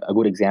a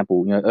good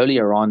example.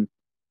 Earlier on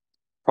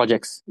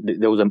projects,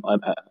 there was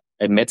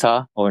a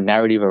meta or a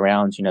narrative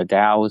around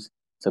DAOs.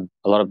 So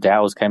a lot of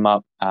DAOs came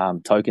up,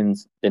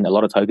 tokens. Then a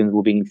lot of tokens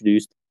were being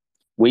introduced.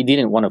 We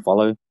didn't want to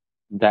follow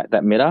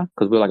that meta,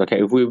 because we're like,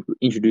 okay, if we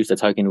introduce a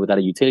token without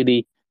a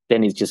utility,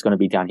 then it's just going to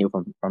be downhill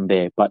from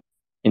there. But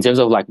in terms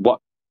of like what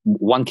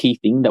one key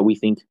thing that we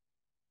think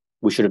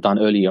we should have done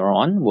earlier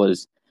on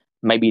was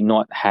maybe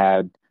not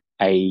had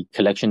a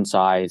collection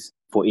size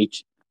for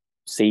each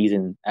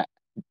season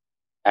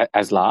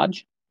as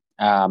large.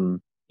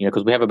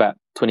 Because we have about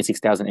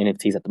 26,000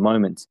 NFTs at the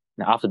moment.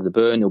 Now, after the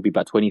burn, it'll be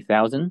about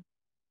 20,000.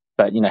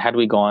 But had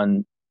we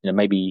gone,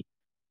 maybe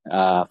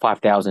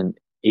 5,000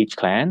 each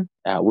clan,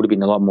 would have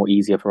been a lot more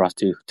easier for us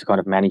to kind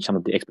of manage some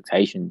of the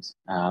expectations.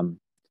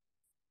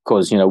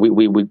 Because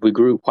we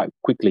grew quite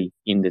quickly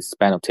in this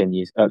span of 10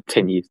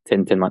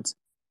 months.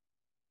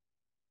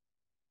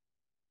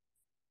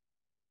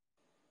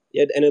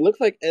 Yeah, and it looks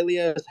like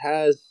Elias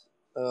has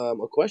a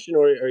question,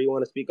 or you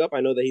want to speak up. I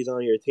know that he's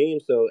on your team,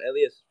 so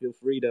Elias, feel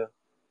free to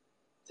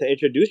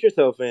introduce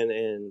yourself,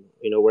 and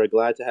we're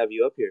glad to have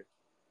you up here.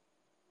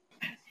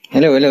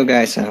 Hello,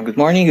 guys. Good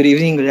morning, good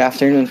evening, good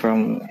afternoon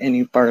from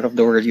any part of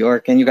the world you are.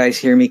 Can you guys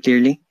hear me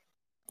clearly?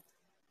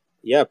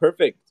 Yeah,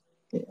 perfect.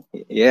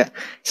 Yeah.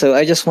 So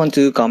I just want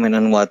to comment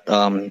on what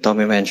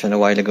Tommy mentioned a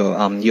while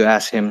ago. You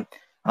asked him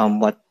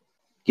what,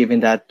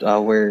 given that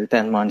we're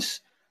 10 months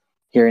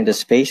here in the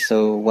space,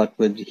 so what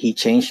would he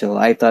change? So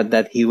I thought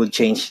that he would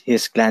change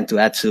his clan to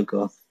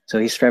Atsuko. So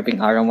he's repping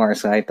Aramar,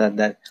 so I thought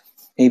that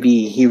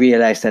maybe he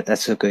realized that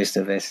Atsuko is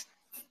the best.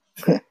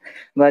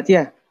 But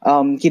yeah,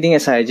 kidding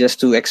aside, just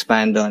to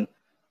expand on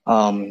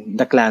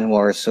the clan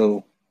war.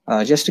 So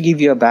just to give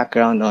you a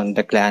background on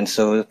the clan.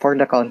 So for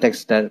the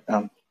context that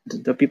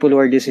the people who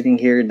are listening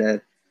here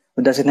that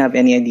who doesn't have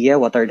any idea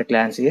what are the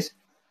clans is,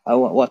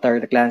 what are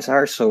the clans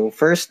are. So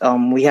first,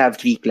 we have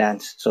three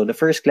clans. So the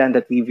first clan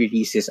that we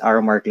released is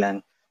Aramar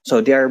clan.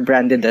 So they are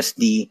branded as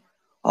the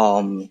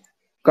um,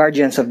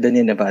 guardians of the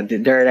Nineveh.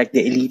 They're like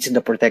the elites,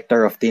 the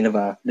protector of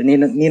Nineveh. The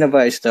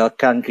Nineveh is the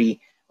country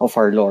of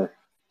our lore.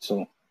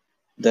 So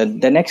the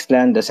next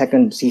clan, the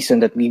second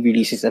season that we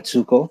release is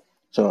Atsuko.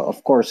 So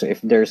of course,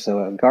 if there's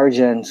a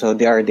guardian, so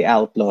they are the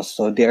outlaws.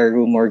 So they are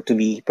rumored to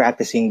be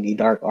practicing the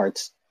dark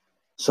arts.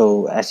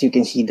 So as you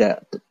can see,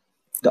 the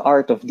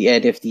art of the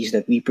NFTs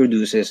that we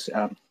produce is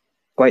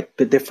quite a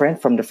bit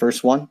different from the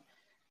first one.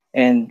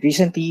 And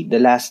recently, the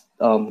last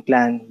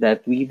clan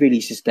that we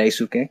released is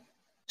Daisuke.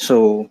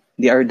 So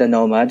they are the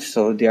nomads.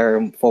 So they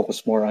are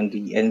focused more on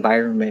the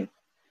environment.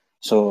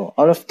 So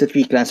all of the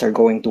three clans are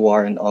going to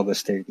war on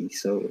August 30.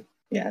 So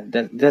yeah,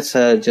 that's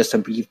just a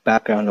brief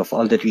background of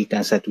all the three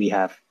clans that we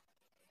have.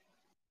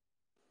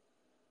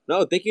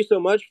 No, thank you so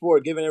much for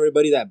giving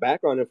everybody that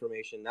background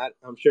information.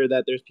 I'm sure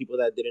that there's people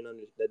that didn't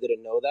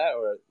know that,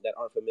 or that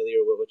aren't familiar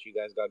with what you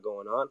guys got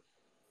going on.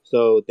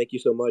 So thank you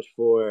so much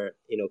for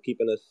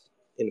keeping us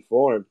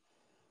informed.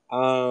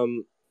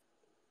 Um,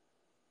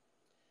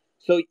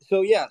 so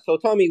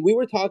Tommy, we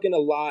were talking a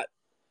lot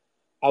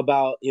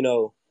about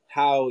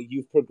how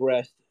you've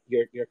progressed.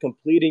 You're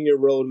completing your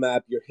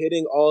roadmap. You're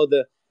hitting all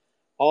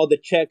the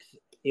checks.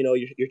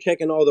 You're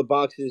checking all the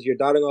boxes. You're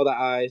dotting all the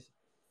I's.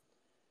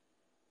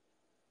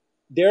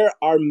 There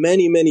are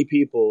many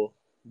people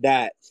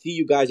that see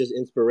you guys as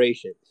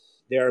inspirations.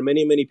 There are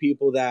many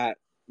people that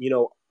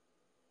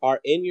are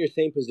in your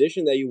same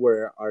position that you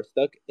were, are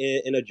stuck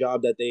in a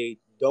job that they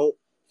don't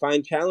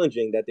find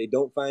challenging, that they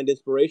don't find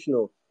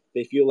inspirational.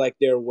 They feel like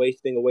they're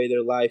wasting away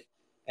their life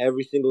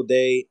every single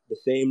day, the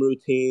same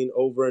routine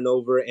over and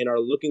over, and are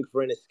looking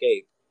for an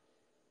escape.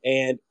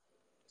 And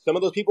some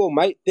of those people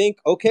might think,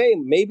 okay,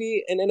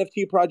 maybe an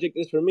NFT project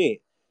is for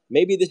me.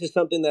 Maybe this is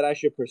something that I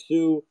should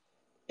pursue,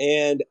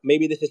 and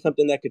maybe this is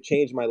something that could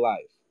change my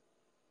life.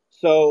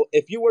 So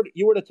if you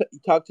were to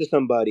talk to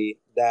somebody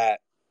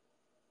that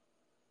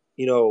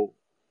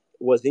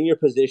was in your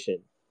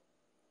position,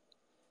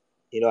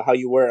 how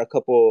you were a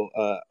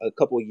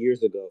couple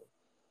years ago,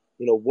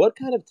 what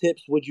kind of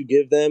tips would you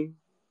give them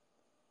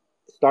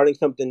starting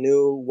something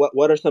new?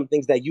 What are some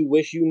things that you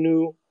wish you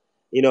knew?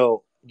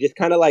 Just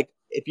kind of like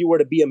if you were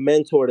to be a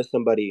mentor to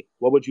somebody,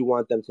 what would you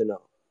want them to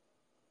know?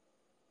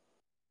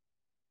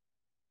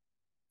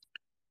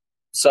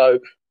 So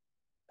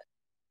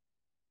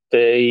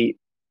the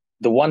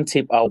one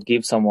tip I would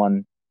give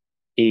someone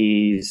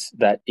is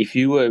that if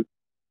you were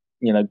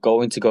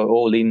going to go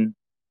all in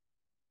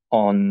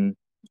on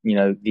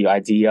the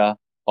idea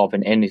of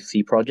an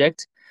NFT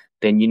project,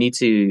 then you need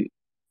to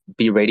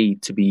be ready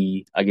to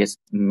be, I guess,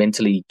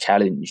 mentally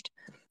challenged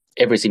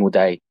every single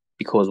day,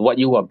 because what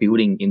you are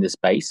building in the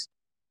space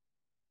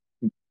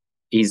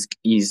is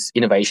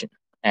innovation,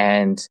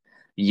 and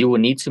you will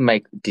need to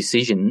make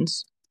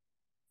decisions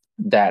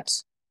that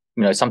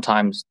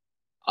sometimes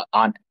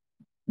aren't,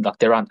 like,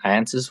 there aren't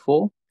answers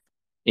for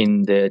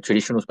in the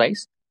traditional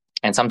space,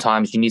 and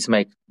sometimes you need to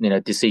make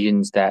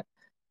decisions that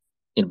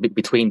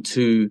between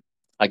two,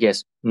 I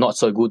guess, not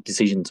so good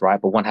decisions, right?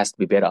 But one has to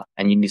be better,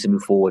 and you need to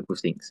move forward with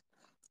things.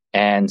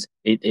 And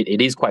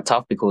it is quite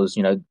tough, because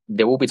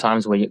there will be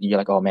times where you're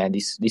like, oh man,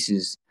 this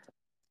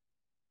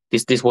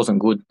wasn't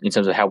good in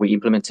terms of how we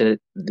implemented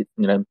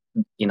it.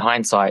 In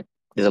hindsight,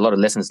 there's a lot of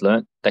lessons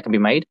learned that can be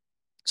made.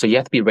 So you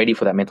have to be ready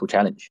for that mental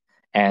challenge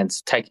and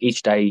take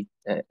each day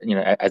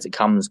as it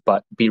comes,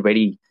 but be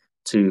ready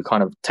to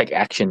kind of take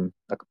action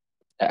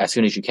as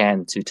soon as you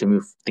can to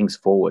move things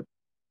forward.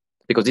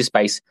 Because this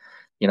space,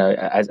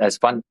 as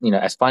fun,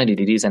 as fun as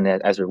it is, and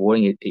as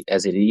rewarding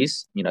as it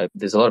is,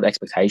 there's a lot of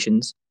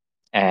expectations,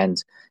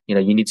 and you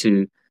need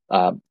to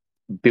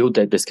build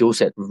the skill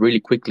set really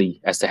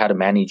quickly as to how to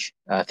manage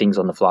things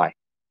on the fly.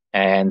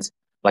 And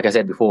like I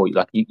said before,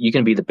 like you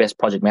can be the best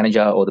project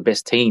manager or the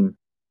best team,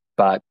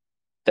 but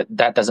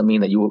that doesn't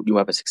mean that you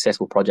have a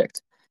successful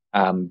project,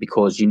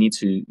 because you need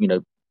to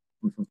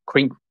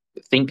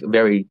think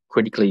very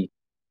critically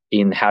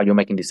in how you're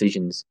making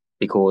decisions,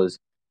 because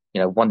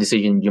one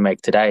decision you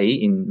make today,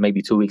 in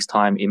maybe 2 weeks'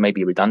 time, it may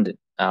be redundant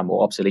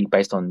or obsolete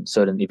based on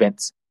certain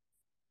events.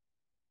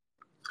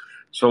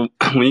 So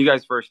when you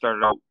guys first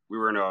started out, we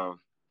were in a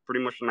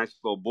pretty much a nice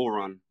little bull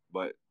run,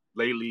 but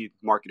lately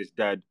market is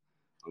dead.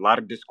 A lot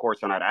of discourse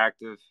are not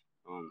active.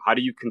 How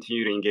do you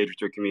continue to engage with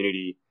your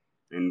community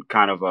and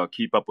kind of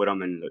keep up with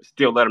them and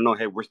still let them know,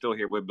 hey, we're still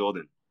here, we're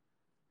building?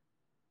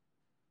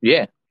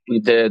 Yeah,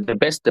 the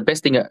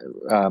best thing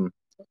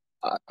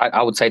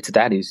I would say to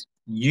that is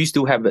you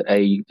still have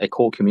a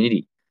core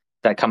community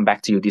that come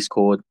back to your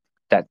Discord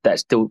that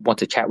still want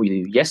to chat with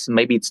you. Yes,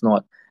 maybe it's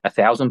not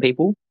 1,000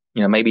 people,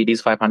 maybe it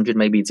is 500,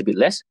 maybe it's a bit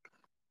less,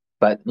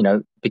 but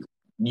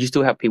you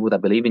still have people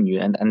that believe in you,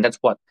 and that's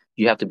what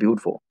you have to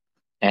build for.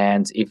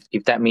 And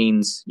if that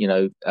means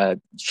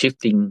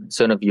shifting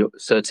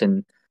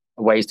certain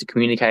ways to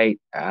communicate,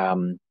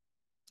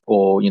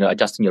 or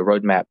adjusting your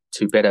roadmap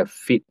to better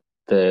fit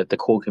the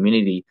core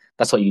community,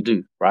 that's what you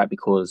do, right?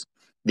 Because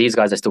these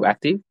guys are still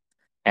active,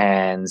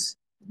 and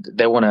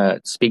they want to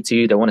speak to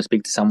you. They want to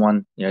speak to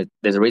someone.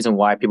 There's a reason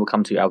why people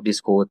come to our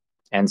Discord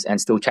and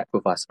still chat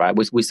with us, right?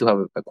 We still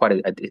have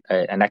quite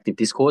an active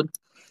Discord,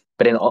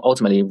 but then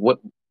ultimately,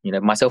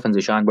 myself and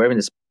Zushan, we're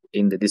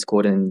in the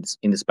Discord and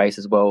in the space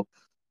as well.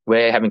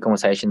 We're having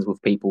conversations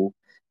with people,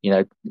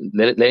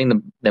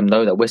 letting them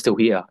know that we're still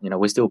here.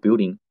 We're still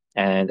building,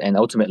 and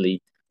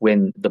ultimately,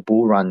 when the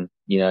bull run,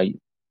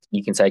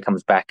 you can say,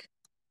 comes back,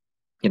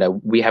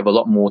 we have a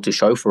lot more to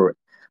show for it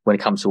when it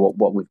comes to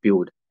what we've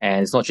built.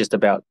 And it's not just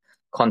about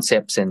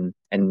concepts and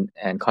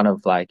kind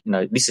of like,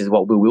 this is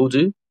what we will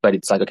do, but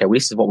it's like, okay, well,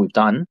 this is what we've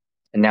done,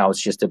 and now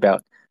it's just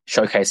about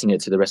showcasing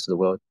it to the rest of the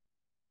world.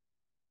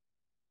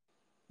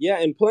 Yeah,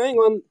 and playing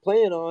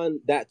on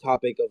that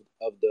topic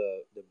of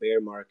the bear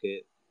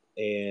market,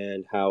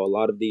 and how a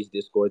lot of these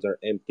discords are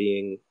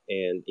emptying,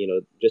 and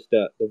just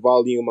the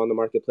volume on the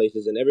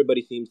marketplaces, and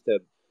everybody seems to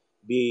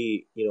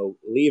be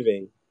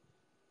leaving.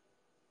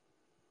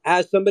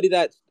 As somebody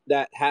that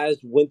has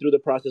went through the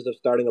process of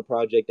starting a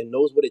project and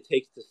knows what it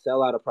takes to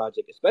sell out a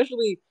project,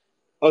 especially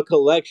a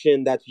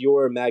collection that's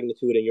your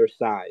magnitude and your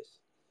size.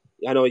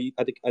 I know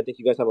I think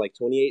you guys have like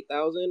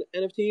 28,000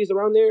 NFTs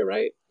around there,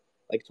 right?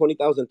 Like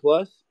 20,000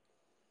 plus.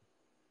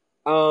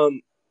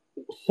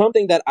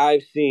 Something that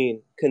I've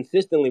seen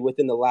consistently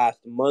within the last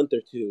month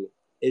or two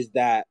is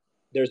that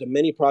there's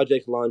many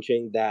projects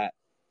launching that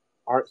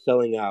aren't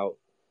selling out.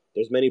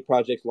 There's many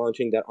projects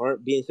launching that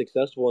aren't being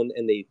successful,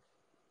 and they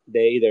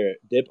either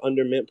dip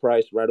under mint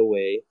price right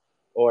away,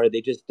 or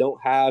they just don't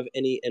have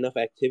enough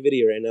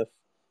activity or enough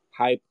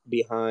hype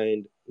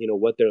behind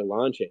what they're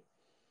launching.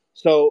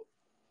 So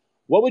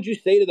what would you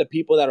say to the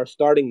people that are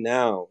starting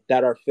now,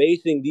 that are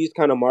facing these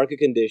kind of market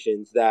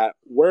conditions that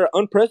were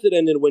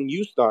unprecedented when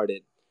you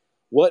started?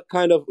 What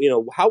kind of,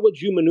 how would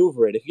you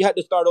maneuver it? If you had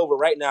to start over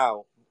right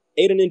now,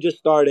 Ada Ninja's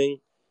starting,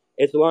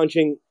 it's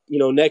launching,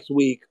 next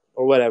week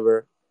or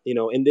whatever,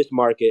 in this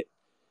market.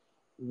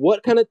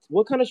 What kind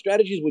of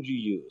strategies would you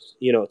use,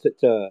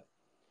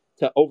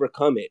 to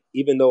overcome it,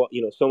 even though,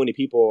 so many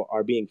people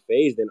are being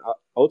phased, and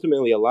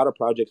ultimately a lot of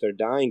projects are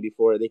dying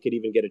before they could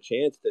even get a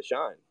chance to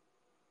shine?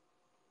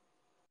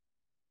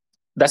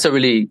 That's a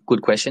really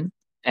good question.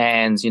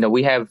 And,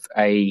 we have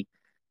a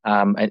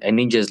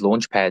NinjaZ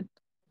launchpad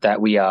that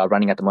we are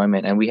running at the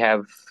moment. And we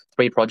have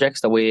 3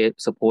 projects that we're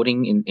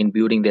supporting in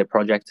building their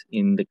project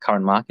in the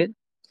current market.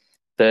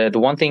 The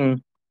one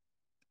thing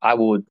I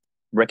would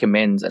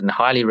recommend and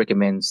highly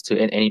recommends to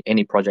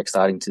any project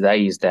starting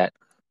today is that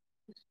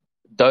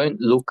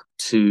don't look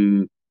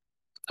to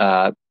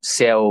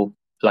sell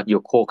like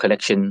your core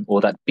collection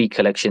or that big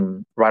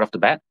collection right off the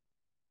bat,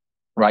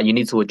 right? You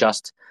need to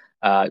adjust.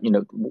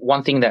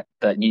 One thing that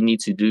you need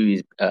to do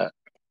is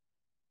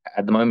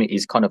at the moment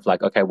is kind of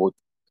like, okay, well,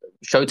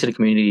 show to the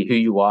community who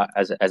you are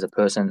as a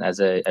person, as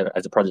a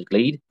project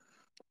lead,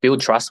 build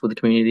trust with the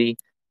community,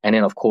 and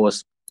then of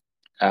course,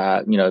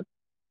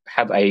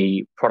 have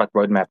a product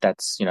roadmap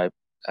that's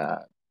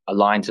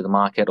aligned to the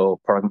market or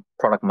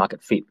product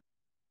market fit.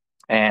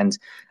 And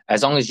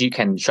as long as you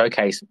can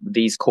showcase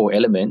these core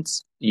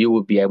elements, you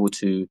will be able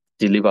to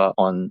deliver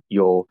on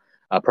your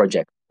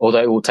project.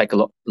 Although it will take a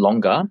lot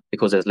longer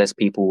because there's less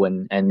people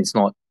and it's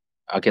not,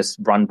 I guess,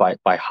 run by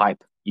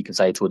hype, you can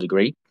say, to a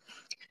degree.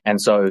 And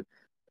so,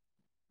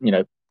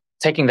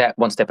 taking that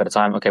one step at a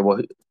time. Okay,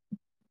 well,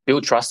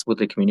 build trust with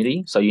the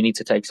community. So you need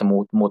to take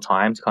some more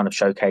time to kind of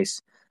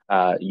showcase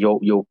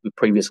your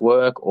previous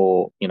work,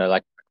 or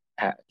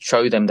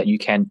show them that you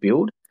can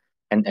build.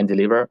 and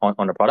deliver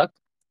on a product.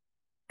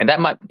 And that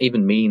might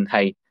even mean,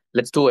 hey,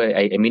 let's do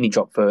a mini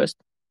drop first,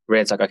 where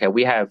it's like, okay,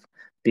 we have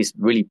this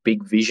really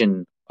big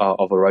vision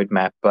of a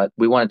roadmap, but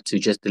we wanted to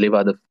just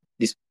deliver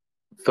this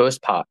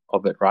first part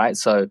of it, right?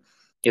 So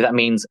if that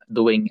means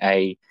doing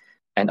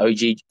an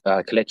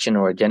OG collection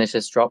or a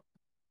Genesis drop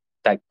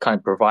that kind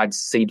of provides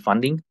seed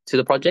funding to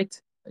the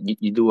project,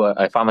 you do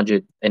a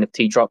 500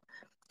 NFT drop,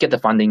 get the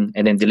funding,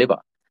 and then deliver.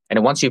 And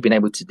then once you've been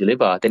able to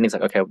deliver, then it's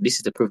like, okay, this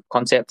is the proof of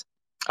concept.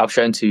 I've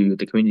shown to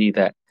the community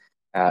that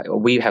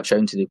we have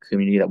shown to the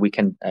community that we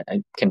can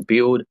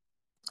build,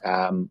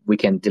 we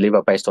can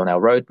deliver based on our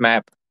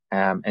roadmap,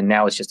 and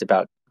now it's just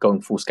about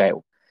going full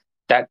scale.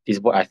 That is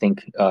what I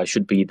think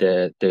should be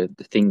the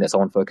thing that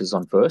someone focuses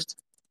on first,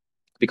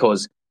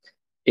 because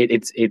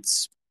it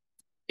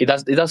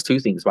does two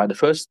things, right? The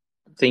first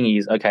thing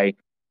is, okay,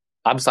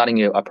 I'm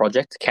starting a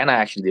project. Can I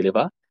actually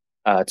deliver?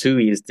 Two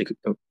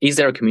is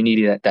there a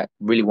community that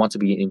really wants to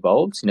be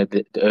involved? You know,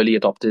 the early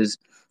adopters,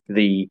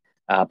 the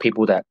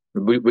people that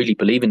really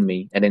believe in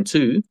me. And then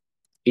two,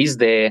 is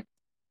there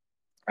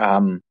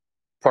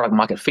product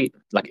market fit?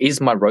 Like,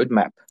 is my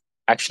roadmap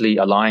actually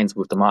aligns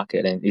with the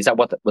market, and is that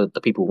what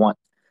the people want?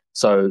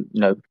 So,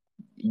 you know,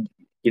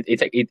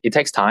 it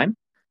takes time,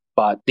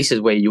 but this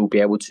is where you'll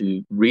be able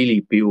to really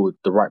build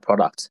the right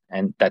product,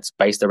 and that's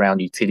based around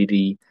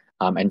utility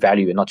and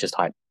value, and not just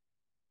hype.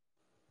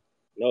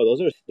 No,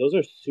 those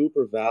are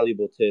super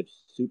valuable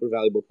tips, super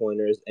valuable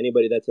pointers.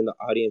 Anybody that's in the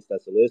audience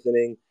that's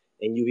listening,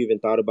 and you've even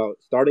thought about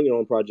starting your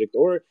own project,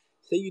 or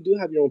say you do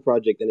have your own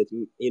project and it's,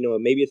 you know,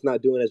 maybe it's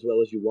not doing as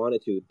well as you want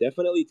it to,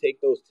 definitely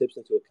take those tips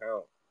into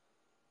account.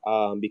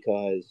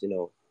 Because, you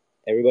know,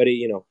 everybody,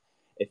 you know,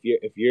 if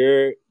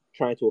you're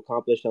trying to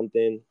accomplish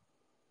something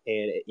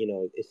and you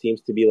know it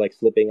seems to be like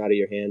slipping out of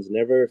your hands,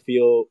 never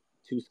feel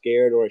too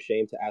scared or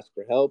ashamed to ask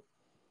for help,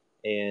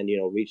 and you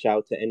know, reach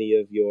out to any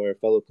of your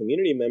fellow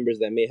community members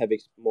that may have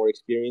more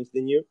experience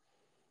than you.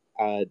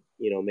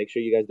 You know, make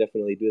sure you guys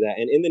definitely do that.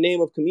 And in the name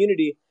of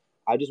community,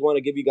 I just want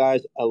to give you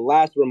guys a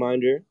last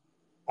reminder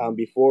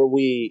before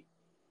we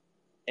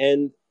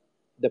end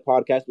the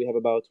podcast. We have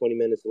about 20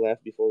 minutes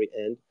left before we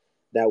end.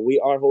 That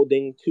we are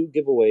holding 2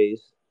 giveaways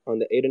on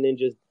the Ada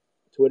NinjaZ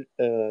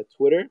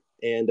Twitter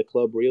and the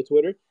Club Real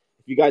Twitter.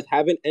 If you guys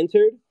haven't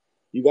entered,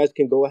 you guys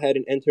can go ahead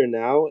and enter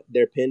now.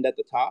 They're pinned at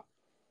the top.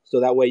 So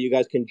that way you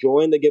guys can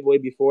join the giveaway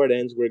before it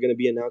ends. We're going to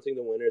be announcing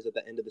the winners at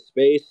the end of the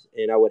space.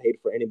 And I would hate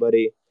for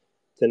anybody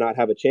to not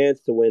have a chance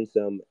to win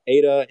some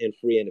ADA and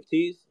free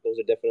NFTs. Those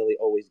are definitely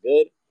always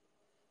good.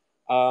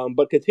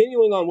 But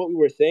continuing on what we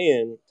were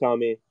saying,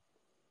 Tommy,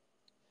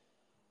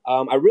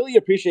 I really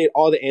appreciate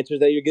all the answers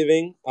that you're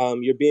giving.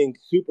 You're being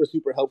super,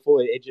 super helpful.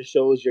 It just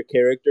shows your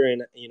character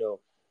and, you know,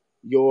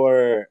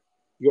 your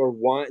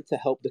want to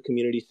help the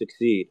community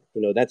succeed.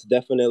 You know, that's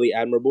definitely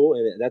admirable,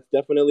 and that's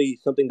definitely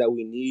something that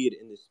we need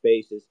in this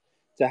space, is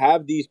to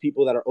have these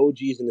people that are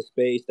OGs in the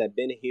space that have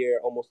been here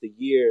almost a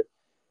year,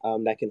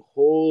 that can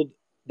hold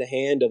the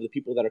hand of the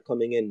people that are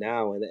coming in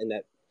now, and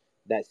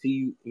that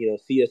see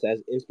us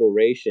as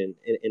inspiration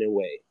in a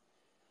way.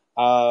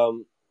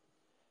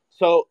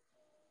 So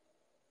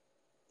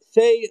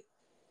say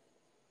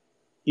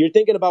you're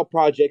thinking about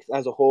projects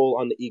as a whole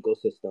on the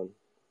ecosystem,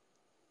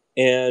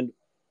 and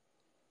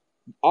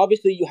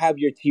obviously you have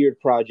your tiered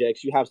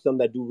projects. You have some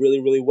that do really,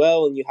 really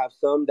well, and you have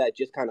some that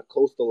just kind of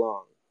coast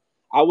along.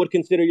 I would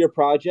consider your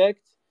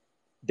project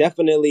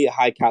definitely a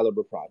high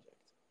caliber project.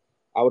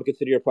 I would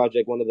consider your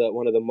project one of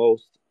the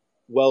most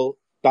well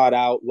thought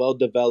out, well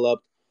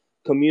developed,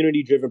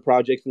 community driven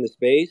projects in the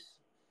space.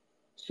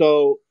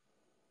 So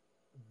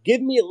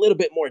give me a little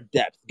bit more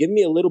depth. Give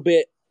me a little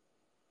bit,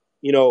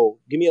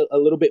 give me a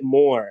little bit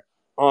more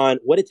on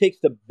what it takes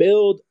to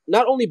build,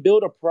 not only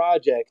build a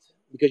project,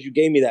 because you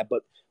gave me that,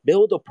 but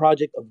build a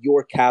project of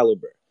your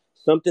caliber,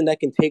 something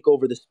that can take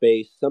over the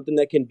space, something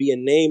that can be a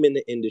name in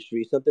the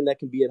industry, something that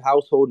can be a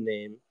household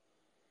name.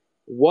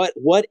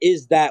 What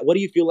is that? What do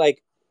you feel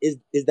like is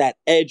that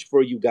edge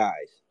for you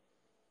guys?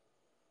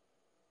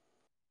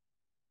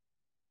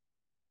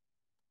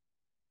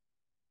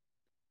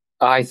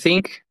 I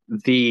think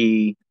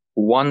the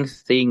one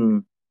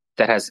thing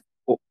that has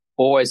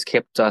always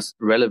kept us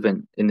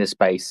relevant in this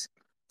space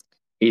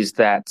is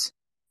that,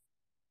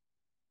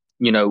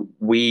 you know,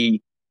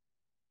 we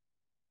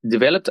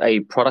developed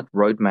a product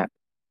roadmap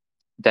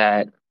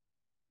that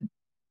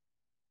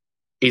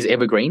is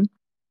evergreen.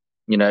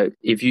 You know,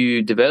 if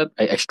you develop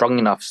a strong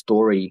enough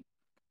story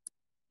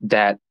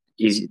that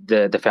is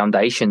the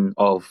foundation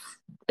of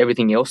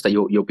everything else that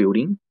you're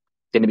building,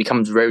 then it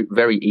becomes very,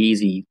 very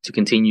easy to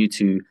continue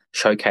to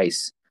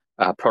showcase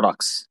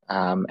products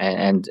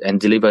and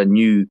deliver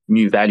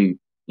new value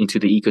into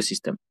the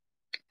ecosystem.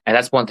 And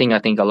that's one thing I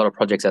think a lot of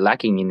projects are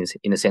lacking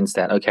in the sense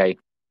that, okay,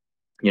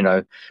 you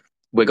know,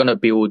 we're going to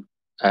build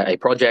a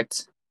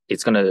project.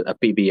 It's going to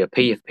be a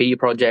PFP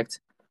project.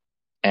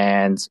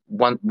 And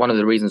one of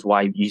the reasons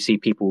why you see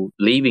people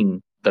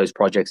leaving those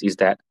projects is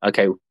that,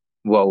 okay,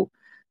 well,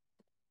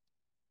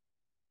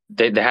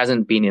 there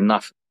hasn't been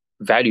enough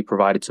value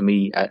provided to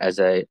me as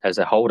a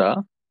holder,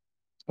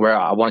 where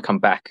I want to come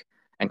back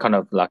and kind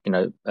of like,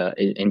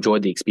 enjoy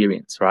the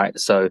experience, right?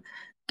 So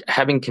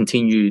having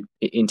continued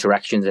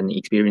interactions and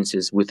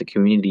experiences with the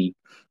community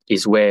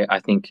is where I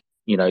think,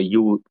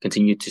 you will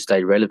continue to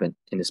stay relevant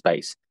in the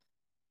space.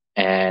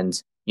 And,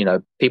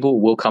 people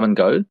will come and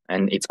go,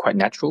 and it's quite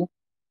natural,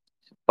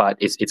 but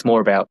it's more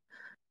about,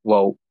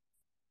 well,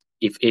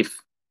 if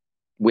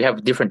we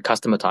have different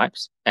customer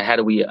types, and how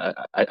do we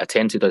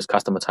attend to those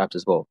customer types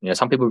as well?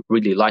 Some people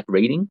really like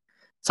reading,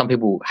 some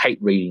people hate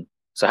reading.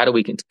 So how do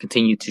we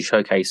continue to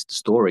showcase the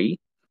story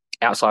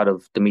outside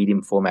of the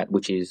medium format,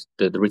 which is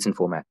the written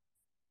format?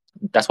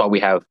 That's why we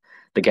have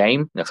the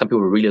game. Some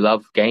people really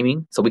love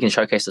gaming, so we can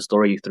showcase the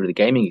story through the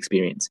gaming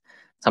experience.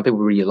 Some people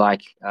really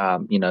like,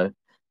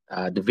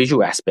 the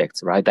visual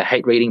aspects, right? They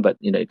hate reading, but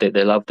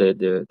they love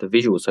the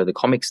visuals. So the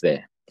comics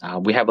there.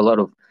 We have a lot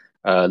of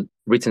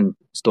written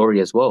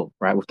story as well,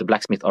 right? With the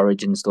Blacksmith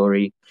origin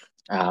story,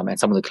 and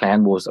some of the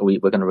Clan Wars that we're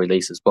going to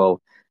release as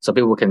well. So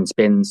people can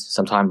spend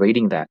some time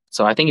reading that.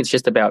 So I think it's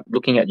just about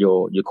looking at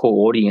your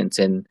core audience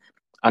and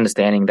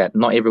understanding that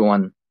not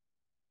everyone,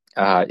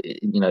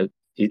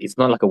 it's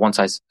not like a one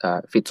size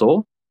fits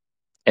all,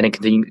 and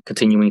then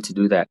continuing to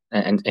do that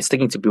and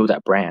sticking to build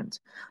that brand.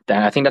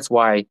 And I think that's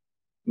why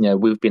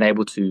we've been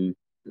able to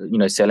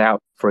sell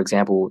out, for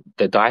example,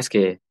 the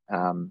Daisuke,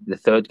 the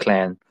third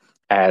clan,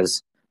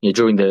 as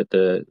during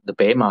the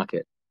bear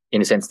market,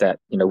 in the sense that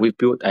we've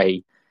built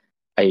a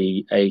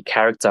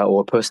character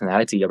or a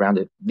personality around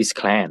this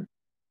clan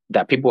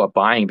that people are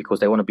buying because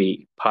they want to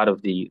be part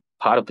of the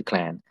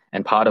clan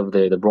and part of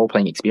the role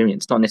playing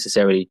experience, not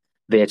necessarily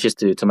there just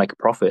to make a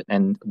profit.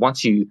 And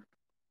once you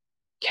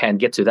can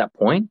get to that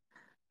point,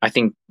 I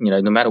think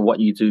no matter what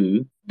you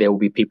do, there will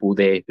be people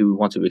there who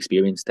want to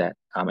experience that.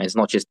 And it's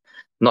not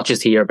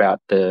just here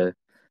about the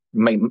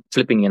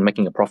flipping and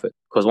making a profit.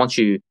 Because once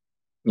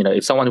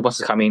if someone wants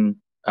to come in,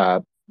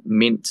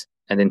 mint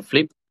and then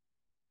flip,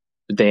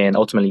 then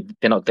ultimately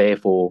they're not there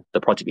for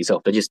the project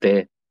itself. They're just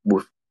there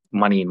with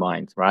money in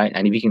mind, right?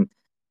 And if you can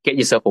get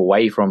yourself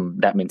away from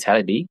that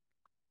mentality,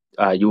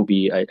 you'll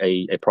be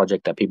a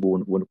project that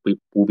people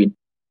will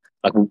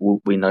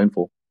be known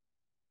for.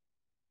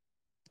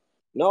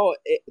 No,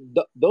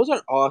 those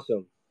are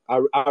awesome.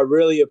 I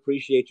really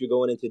appreciate you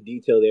going into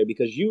detail there,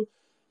 because you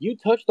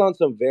touched on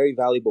some very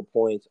valuable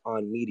points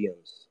on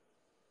mediums,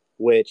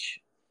 which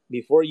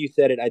before you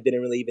said it, I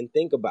didn't really even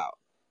think about.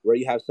 Where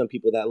you have some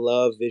people that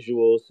love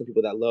visuals, some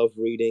people that love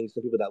reading,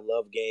 some people that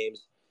love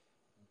games.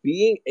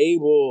 Being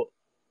able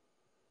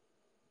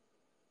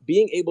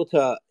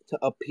to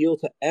appeal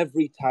to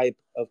every type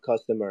of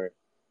customer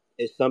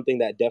is something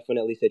that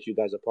definitely sets you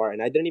guys apart.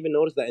 And I didn't even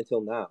notice that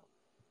until now.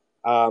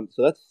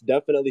 So that's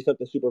definitely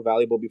something super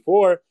valuable.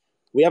 Before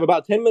we have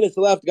about 10 minutes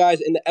left,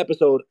 guys, in the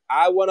episode,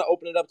 I want to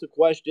open it up to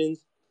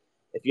questions.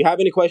 If you have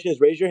any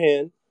questions, raise your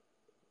hand,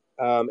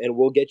 and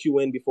we'll get you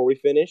in before we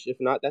finish. If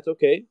not, that's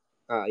okay.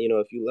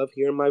 If you love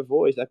hearing my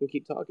voice, I can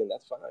keep talking.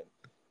 That's fine.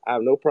 I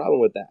have no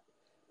problem with that.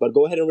 But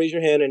go ahead and raise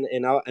your hand,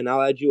 and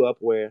I'll add you up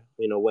where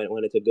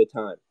when it's a good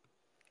time.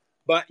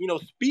 But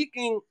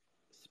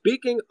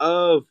speaking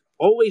of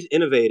always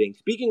innovating,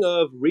 speaking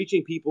of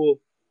reaching people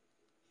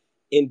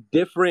in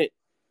different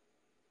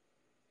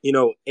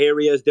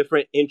areas,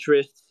 different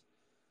interests,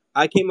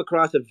 I came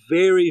across a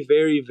very,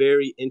 very,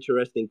 very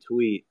interesting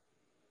tweet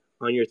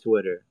on your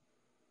Twitter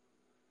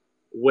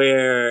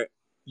where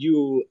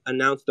you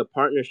announced a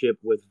partnership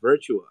with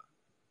Virtua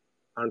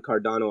on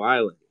Cardano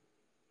Island.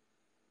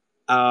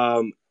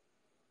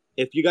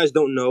 If you guys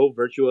don't know,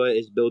 Virtua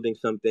is building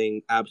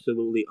something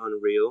absolutely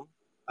unreal,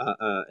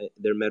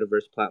 their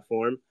metaverse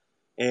platform.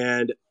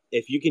 And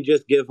if you can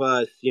just give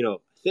us,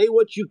 say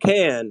what you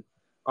can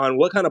on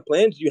what kind of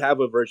plans you have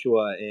with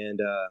Virtua,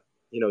 and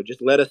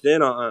just let us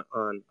in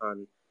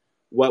on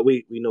what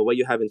what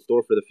you have in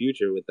store for the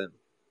future with them.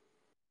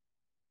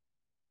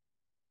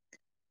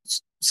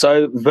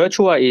 So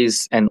Virtua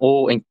is an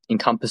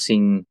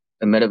all-encompassing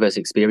metaverse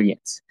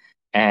experience,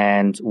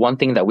 and one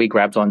thing that we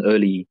grabbed on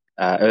early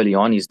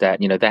on is that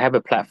they have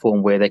a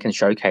platform where they can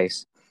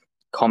showcase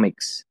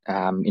comics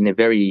in a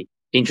very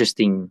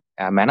interesting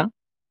manner,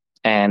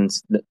 and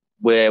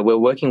we're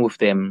working with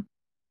them,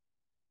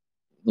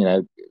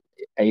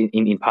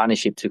 in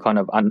partnership to kind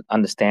of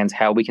understand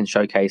how we can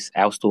showcase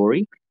our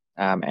story,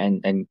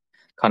 and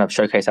kind of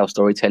showcase our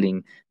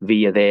storytelling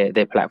via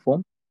their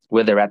platform,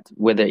 whether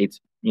it's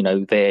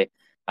their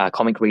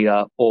comic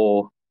reader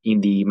or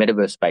in the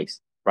metaverse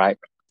space, right?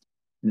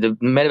 The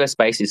metaverse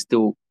space is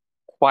still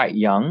quite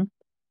young,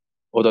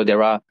 although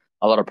there are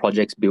a lot of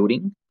projects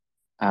building.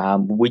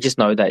 We just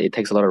know that it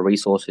takes a lot of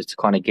resources to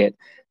kind of get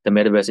the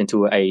metaverse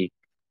into a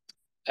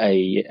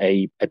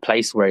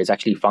place where it's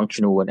actually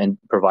functional and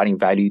providing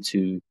value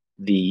to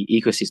the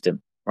ecosystem,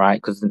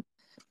 right? Because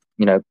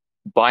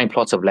buying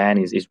plots of land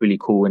is really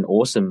cool and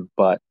awesome,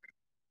 but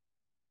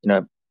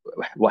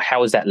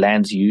how is that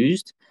land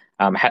used?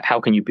 How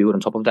can you build on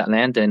top of that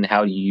land, and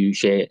how do you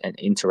share and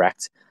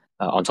interact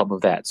on top of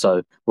that?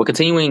 So we're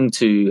continuing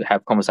to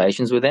have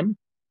conversations with them,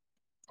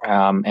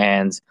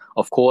 and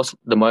of course,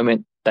 the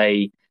moment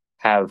they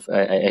have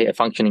a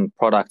functioning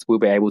product, we'll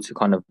be able to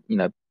kind of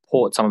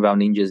port some of our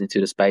ninjas into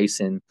the space,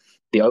 and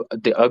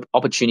the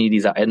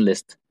opportunities are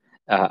endless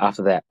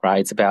after that, right?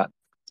 It's about,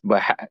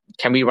 well,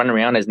 can we run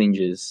around as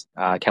ninjas?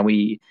 Can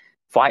we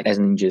fight as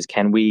ninjas?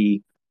 Can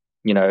we,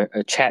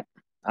 chat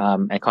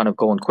and kind of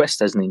go on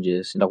quests as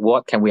ninjas?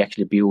 What can we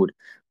actually build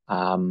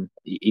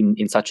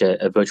in such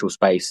a virtual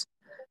space?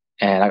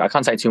 And I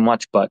can't say too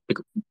much, but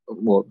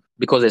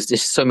because there's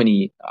just so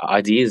many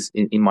ideas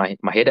in my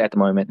head at the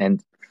moment,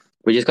 and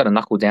we just got to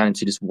knuckle down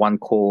into just one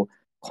core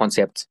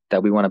concept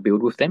that we want to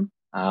build with them.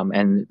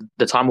 And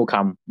the time will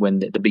come when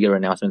the bigger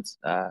announcements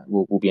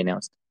will be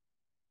announced.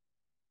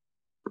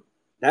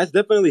 That's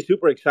definitely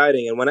super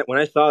exciting. And when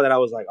I saw that, I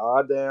was like,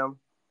 oh damn,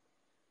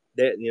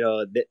 they're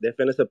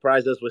finna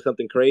surprise us with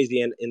something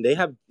crazy. And they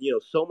have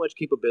so much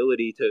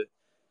capability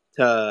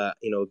to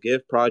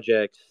give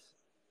projects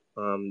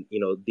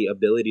the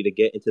ability to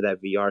get into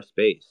that VR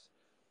space,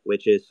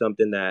 which is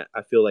something that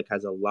I feel like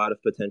has a lot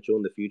of potential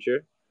in the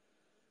future.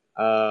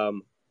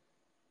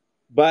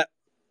 But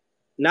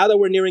now that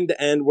we're nearing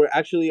the end, we're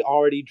actually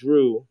already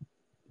drew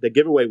the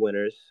giveaway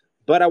winners.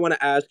 But I want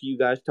to ask you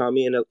guys,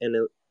 Tommy and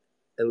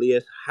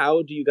Elias,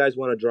 how do you guys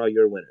want to draw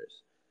your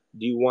winners?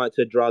 Do you want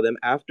to draw them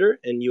after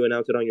and you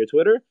announce it on your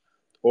Twitter?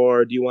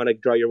 Or do you want to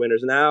draw your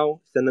winners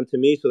now, send them to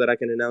me so that I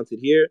can announce it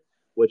here?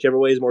 Whichever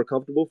way is more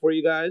comfortable for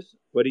you guys.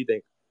 What do you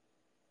think?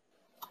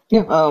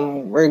 Yeah,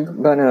 we're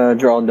gonna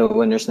draw the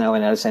winners now,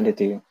 and I'll send it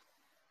to you.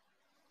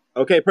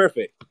 Okay,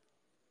 perfect.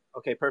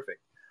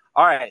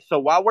 All right. So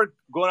while we're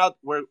going out,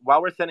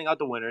 while we're sending out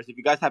the winners, if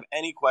you guys have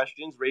any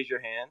questions, raise your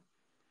hand.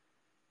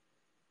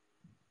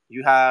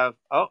 You have.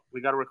 Oh,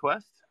 we got a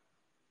request.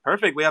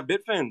 Perfect. We have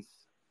Bitfins.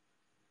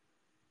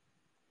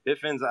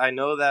 Bitfins. I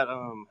know that.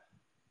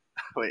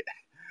 Wait.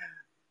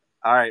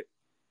 All right.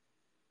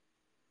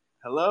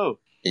 Hello.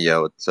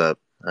 Yo, what's up?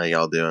 How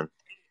y'all doing?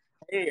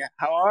 Hey,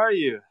 how are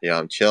you? Yeah,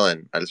 I'm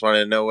chilling. I just wanted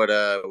to know what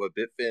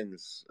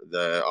Bitfins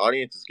the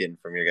audience is getting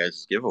from your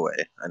guys' giveaway.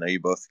 I know you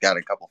both got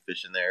a couple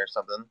fish in there or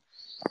something.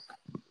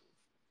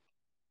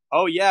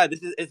 Oh yeah,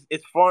 this is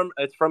it's from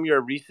your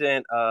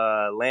recent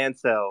land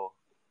sale.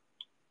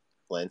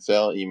 Land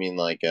sale? You mean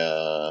like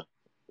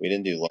we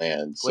didn't do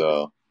land,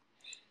 so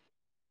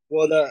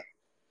Well,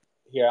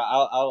 here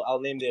I'll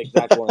name the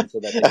exact one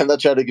so that I'm not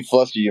trying to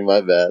fluster you.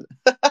 My bad.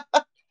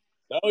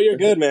 No, you're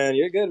good, man.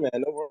 You're good, man.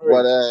 No worries.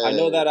 What I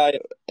know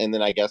that and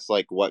then I guess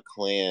like what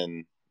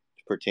clan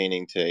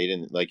pertaining to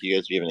Aiden? Like you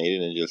guys are giving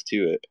Aiden and just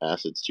two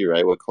assets too,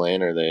 right? What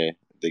clan are they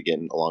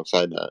getting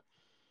alongside that?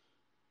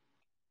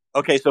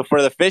 Okay, so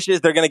for the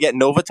fishes, they're gonna get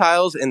Nova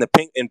tiles and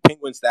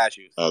penguin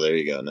statues. Oh, there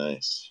you go.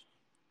 Nice.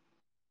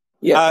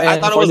 Yeah, I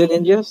and thought it for was. the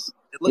ninjas,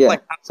 It looked yeah,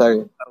 like.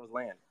 sorry. I thought it was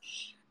land.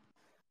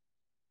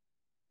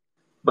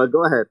 But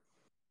go ahead.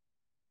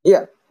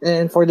 Yeah,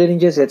 and for the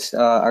ninjas, it's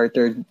our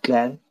third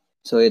clan,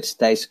 so it's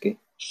Daisuke.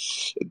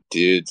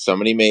 Dude,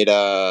 somebody made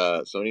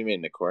an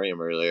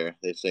aquarium earlier.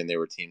 They're saying they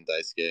were Team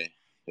Daisuke.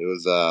 It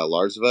was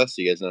Lars of Us.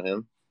 You guys know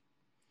him?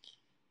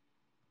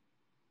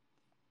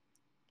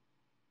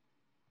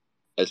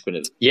 I just pinned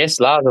it. Yes,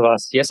 Lars of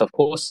Us. Yes, of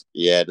course.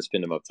 Yeah, I just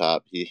pinned him up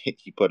top.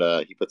 He put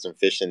some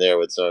fish in there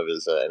with some of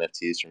his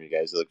NFTs from you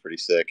guys. They look pretty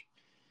sick.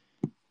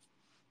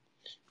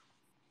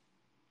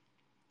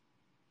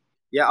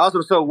 Yeah,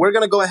 awesome. So we're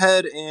gonna go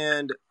ahead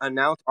and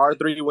announce our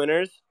three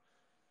winners.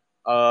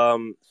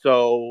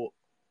 So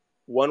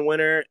one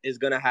winner is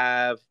gonna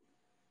have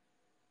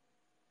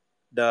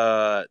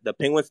the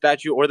penguin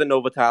statue or the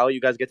Nova tile.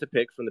 You guys get to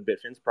pick from the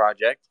Bitfins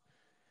project.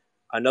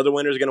 Another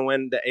winner is gonna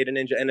win the Ada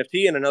Ninja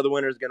NFT, and another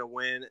winner is gonna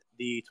win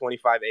the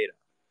 25 Ada.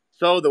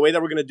 So the way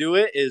that we're gonna do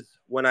it is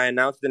when I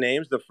announce the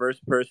names, the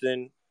first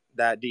person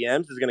that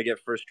DMs is gonna get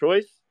first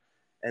choice,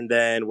 and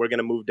then we're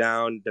gonna move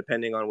down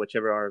depending on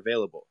whichever are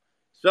available.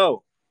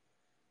 So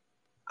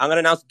I'm gonna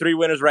announce the three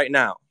winners right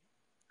now.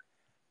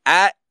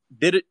 At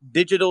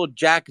Digital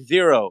Jack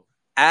 0,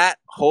 at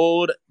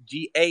Hold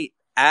G8,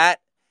 at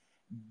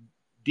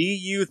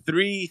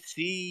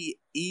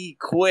DU3CE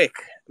Quick.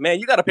 Man,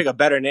 you gotta pick a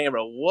better name,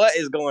 bro. What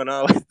is going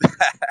on with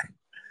that?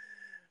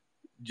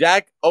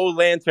 Jack O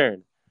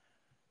Lantern,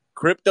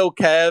 Crypto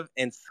Kev,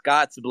 and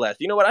Scott's Bless.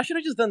 You know what? I should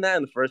have just done that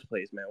in the first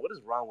place, man. What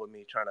is wrong with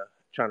me trying to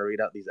read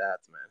out these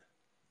ads, man?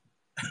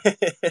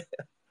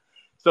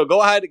 So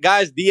go ahead,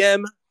 guys.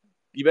 DM.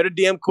 You better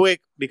DM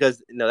quick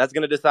because that's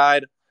gonna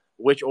decide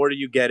which order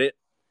you get it.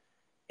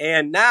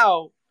 And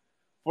now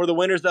for the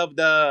winners of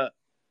the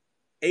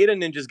Ada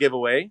Ninjas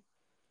giveaway.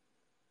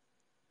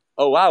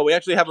 Oh wow, we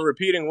actually have a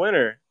repeating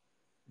winner,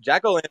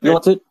 Jack O Lantern. You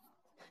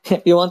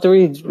want to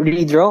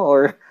redraw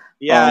or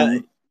Yeah,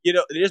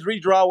 just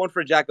redraw one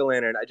for Jack O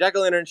Lantern. Jack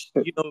O Lantern,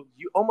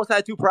 you almost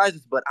had two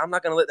prizes, but I'm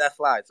not gonna let that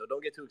slide. So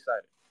don't get too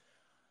excited.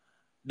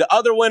 The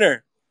other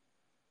winner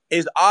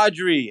is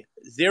Audrey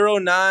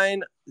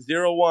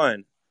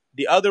 0901.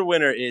 The other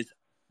winner is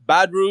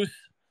Badrus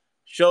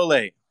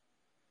Cholet.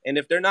 And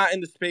if they're not in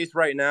the space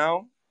right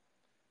now,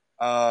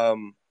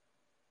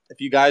 if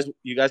you guys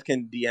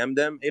can DM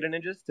them Ada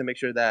Ninjas to make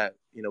sure that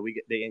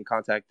they get in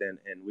contact and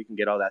we can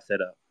get all that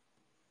set up.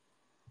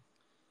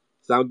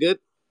 Sound good?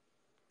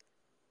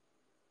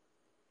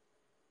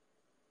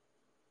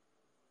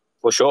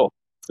 For sure.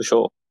 For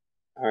sure.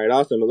 All right,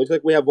 awesome. It looks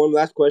like we have one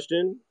last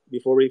question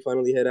before we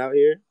finally head out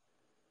here.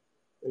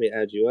 Let me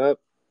add you up.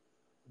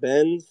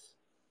 Benz.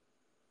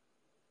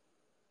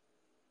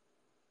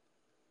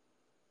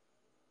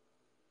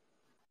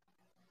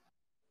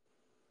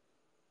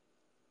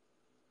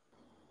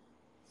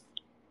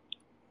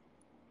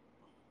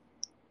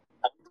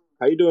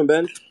 How you doing,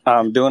 Ben?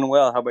 I'm doing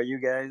well. How about you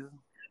guys?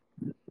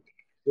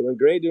 Doing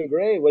great, doing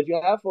great. What'd you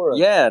have for us?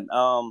 Yeah,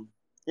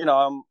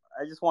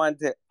 I just wanted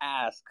to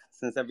ask,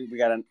 since we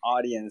got an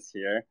audience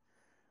here,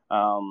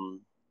 I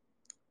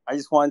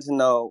just wanted to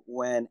know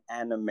when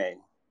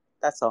anime.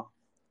 That's all.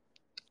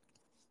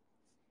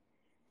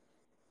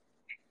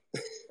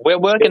 We're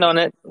working on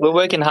it. We're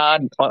working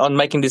hard on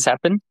making this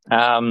happen.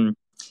 One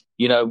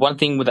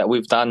thing that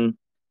we've done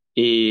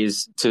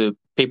is, to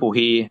people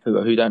here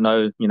who don't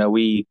know,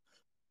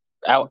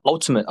 our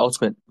ultimate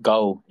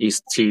goal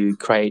is to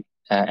create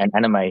an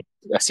anime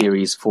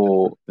series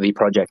for the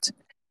project,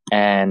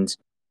 and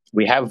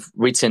we have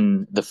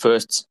written the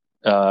first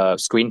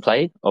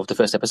screenplay of the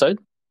first episode.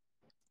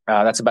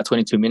 That's about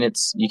 22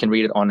 minutes. You can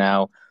read it on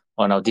our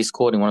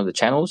Discord in one of the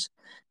channels,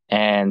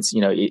 and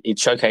it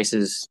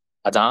showcases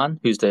Adan,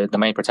 who's the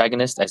main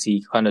protagonist, as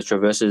he kind of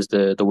traverses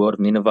the world of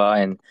Nineveh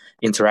and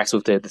interacts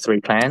with the three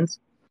clans.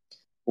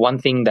 One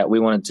thing that we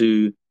want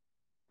to do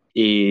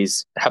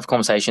is have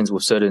conversations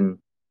with certain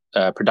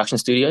production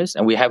studios,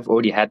 and we have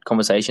already had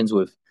conversations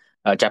with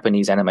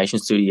Japanese animation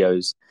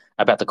studios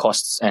about the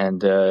costs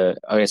and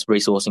I guess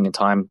resourcing and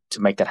time to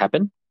make that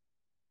happen.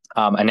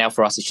 And now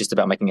for us, it's just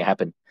about making it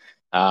happen.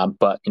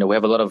 But we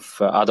have a lot of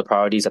other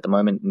priorities at the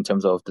moment in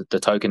terms of the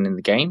token in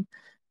the game.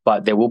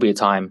 But there will be a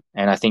time,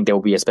 and I think there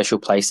will be a special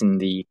place in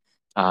the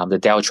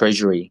DAO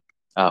treasury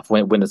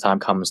when the time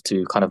comes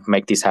to kind of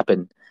make this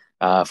happen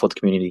for the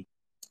community.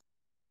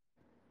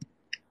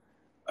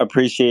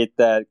 Appreciate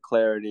that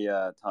clarity,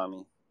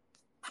 Tommy.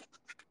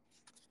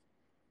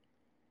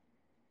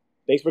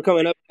 Thanks for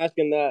coming up and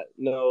asking that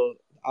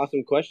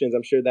awesome questions.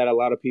 I'm sure that a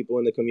lot of people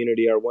in the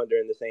community are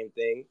wondering the same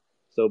thing.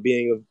 So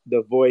being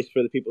the voice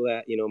for the people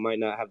that might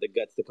not have the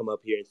guts to come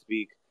up here and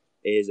speak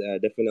is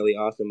definitely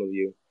awesome of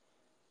you.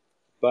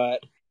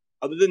 But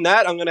other than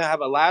that, I'm gonna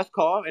have a last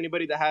call.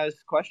 Anybody that has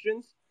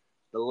questions,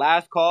 the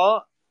last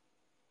call.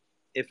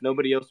 If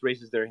nobody else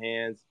raises their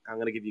hands, I'm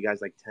gonna give you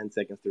guys like 10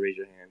 seconds to raise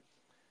your hand.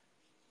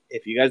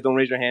 If you guys don't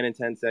raise your hand in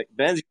 10 seconds,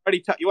 Benz,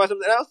 you want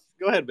something else?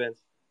 Go ahead,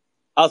 Benz.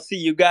 I'll see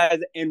you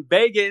guys in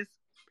Vegas.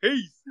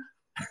 Peace.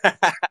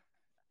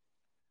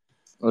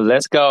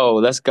 Let's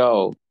go.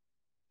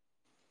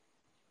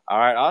 All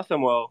right,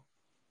 awesome. Well,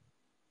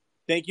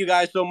 thank you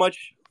guys so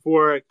much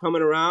for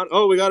coming around.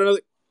 Oh, we got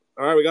another.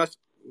 All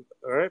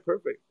right,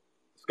 perfect.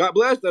 Scott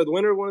Bless, the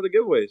winner of one of the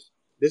giveaways.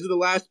 This is the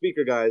last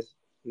speaker, guys.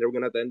 And then we're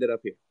going to have to end it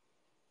up here.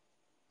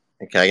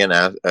 Can I get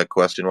a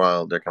question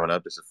while they're coming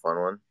up? Just a fun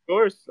one.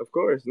 Of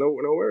course. No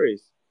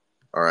worries.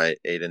 All right,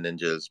 Aiden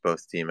Ninjas,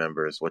 both team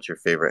members. What's your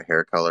favorite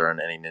hair color on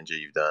any ninja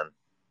you've done?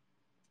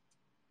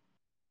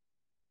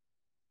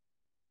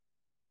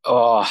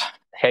 Oh,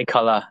 hair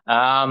color.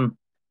 I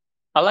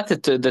like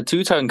the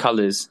two-tone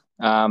colors.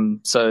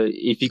 So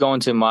if you go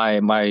into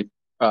my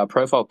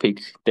profile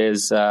pic,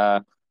 there's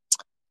not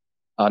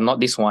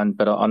this one,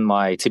 but on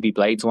my Tippy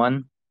Blades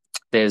one,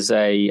 there's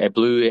a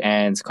blue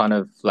and kind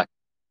of like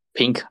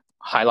pink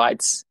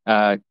highlights.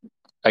 I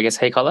guess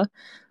hair color.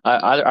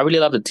 I really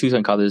love the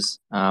two-tone colors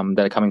that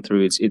are coming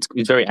through. It's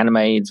very anime.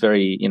 It's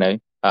very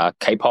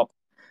K-pop.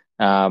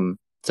 So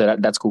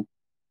that's cool.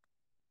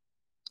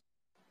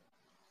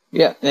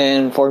 Yeah,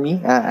 and for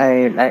me,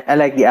 I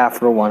like the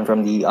Afro one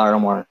from the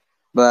RMR,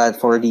 but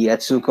for the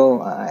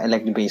Atsuko, I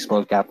like the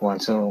baseball cap one.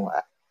 So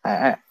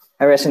I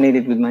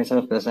resonated with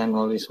myself because I'm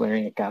always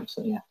wearing a cap.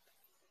 So yeah.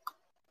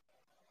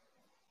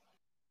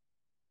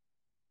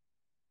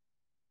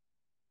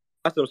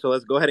 Awesome. So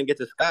let's go ahead and get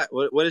to Scott.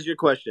 What is your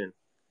question?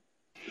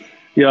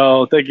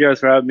 Yo, thank you guys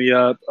for having me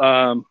up.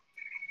 I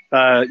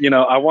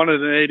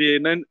wanted an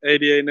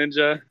 88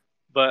 Ninja,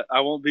 but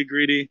I won't be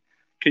greedy.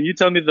 Can you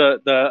tell me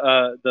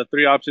the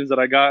three options that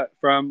I got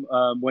from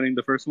winning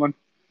the first one?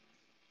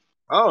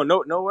 Oh,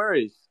 no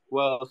worries.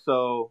 Well,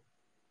 so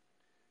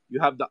you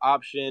have the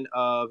option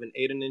of an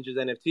ADA NinjaZ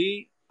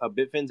NFT, a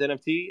Bitfin's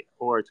NFT,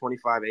 or a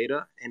 25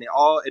 ADA, and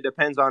it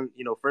depends on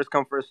first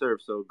come first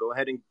serve. So go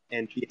ahead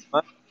and DM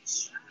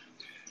us.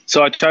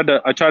 So I tried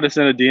to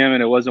send a DM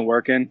and it wasn't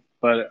working.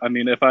 But I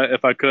mean, if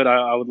I could,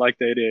 I would like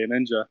the 88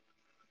 Ninja.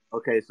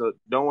 Okay, so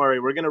don't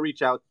worry. We're gonna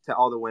reach out to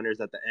all the winners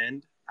at the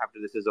end after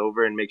this is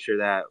over and make sure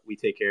that we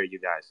take care of you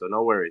guys. So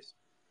no worries.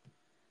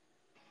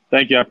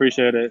 Thank you. I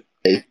appreciate it.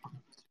 Hey.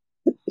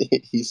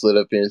 He slid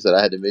up here and said,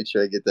 "I had to make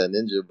sure I get that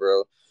ninja,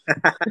 bro."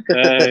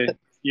 Hey,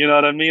 you know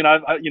what I mean?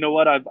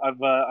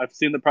 I've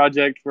seen the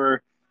project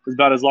for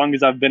about as long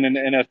as I've been in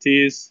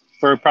NFTs,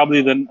 for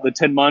probably the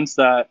 10 months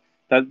that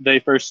they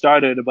first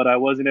started, but I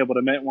wasn't able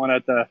to mint one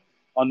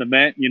on the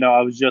mint.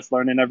 I was just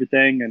learning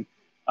everything, and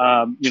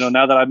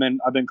now that I've been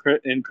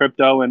in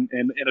crypto and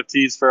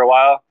NFTs for a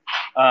while,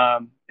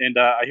 and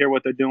I hear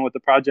what they're doing with the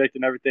project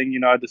and everything.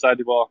 I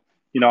decided, well,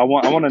 I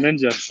want a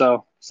ninja,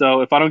 so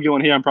So if I don't get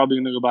one here, I'm probably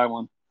gonna go buy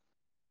one.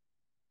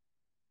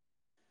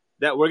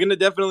 That we're gonna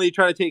definitely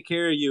try to take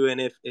care of you, and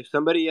if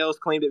somebody else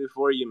claimed it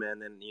before you, man,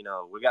 then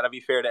we gotta be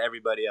fair to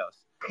everybody else.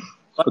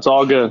 But It's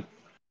all good.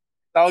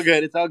 it's all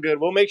good. It's all good.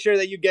 We'll make sure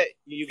that you get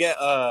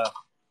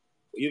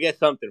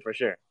something for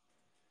sure.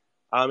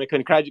 And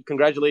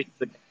congratulations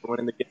again for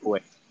winning the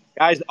giveaway,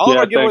 guys. All of Yeah,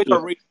 our thank giveaways you.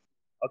 are real.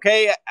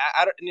 Okay,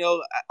 I don't,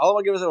 all of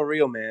our giveaways are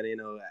real, man.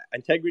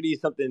 Integrity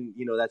is something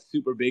that's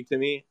super big to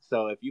me.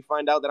 So if you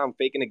find out that I'm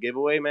faking a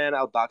giveaway, man,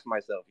 I'll dox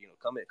myself.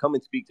 Come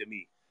and speak to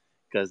me,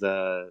 because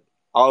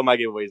all of my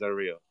giveaways are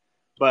real.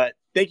 But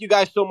thank you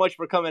guys so much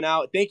for coming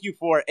out. Thank you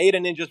for Ada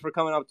Ninjas for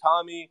coming up,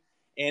 Tommy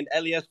and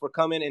Elias for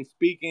coming and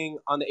speaking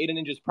on the Ada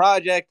Ninjas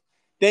project.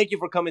 Thank you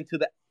for coming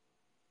to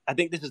I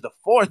think this is the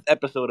 4th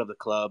episode of the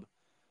club.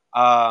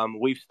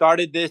 We've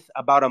started this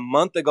about a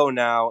month ago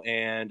now,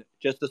 and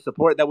just the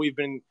support that we've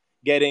been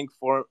getting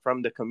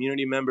from the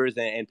community members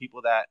and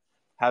people that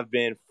have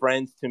been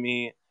friends to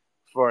me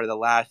for the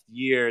last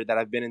year that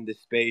I've been in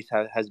this space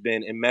has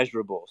been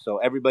immeasurable. So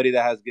everybody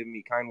that has given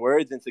me kind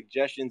words and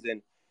suggestions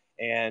and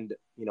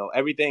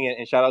everything,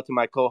 and shout out to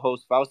my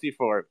co-host Fauci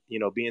for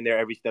being there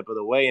every step of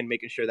the way and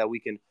making sure that we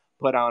can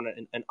put on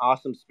an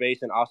awesome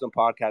space, an awesome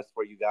podcast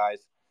for you guys.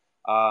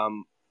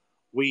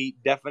 We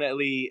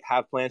definitely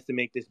have plans to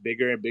make this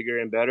bigger and bigger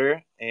and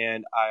better.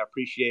 And I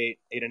appreciate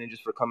Ada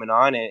Ninjas for coming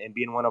on and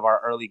being one of our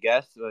early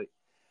guests.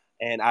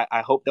 And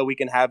I hope that we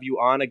can have you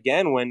on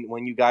again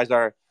when you guys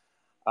are,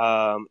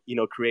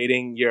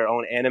 creating your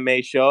own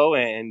anime show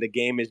and the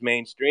game is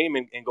mainstream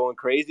and going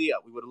crazy.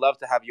 We would love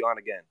to have you on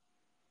again.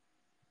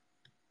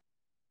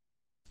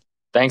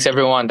 Thanks,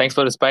 everyone. Thanks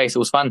for the space. It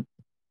was fun.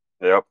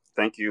 Yep.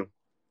 Thank you.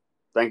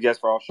 Thank you guys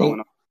for all showing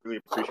up. Really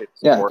appreciate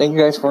the Yeah, support. thank you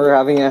guys for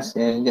having us.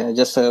 And yeah,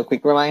 just a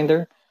quick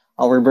reminder,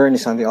 our burn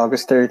is on the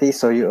August 30th,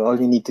 so all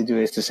you need to do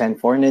is to send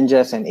 4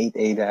 ninjas and 8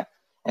 ADA.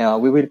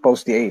 We will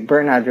post the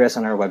burn address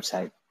on our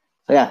website.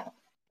 So yeah,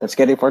 let's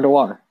get it for the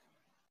war.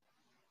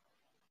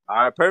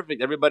 All right,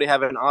 perfect. Everybody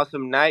have an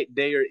awesome night,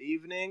 day, or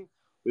evening.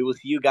 We will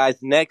see you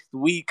guys next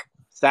week,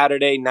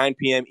 Saturday, 9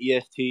 p.m.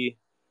 EST.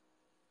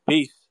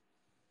 Peace.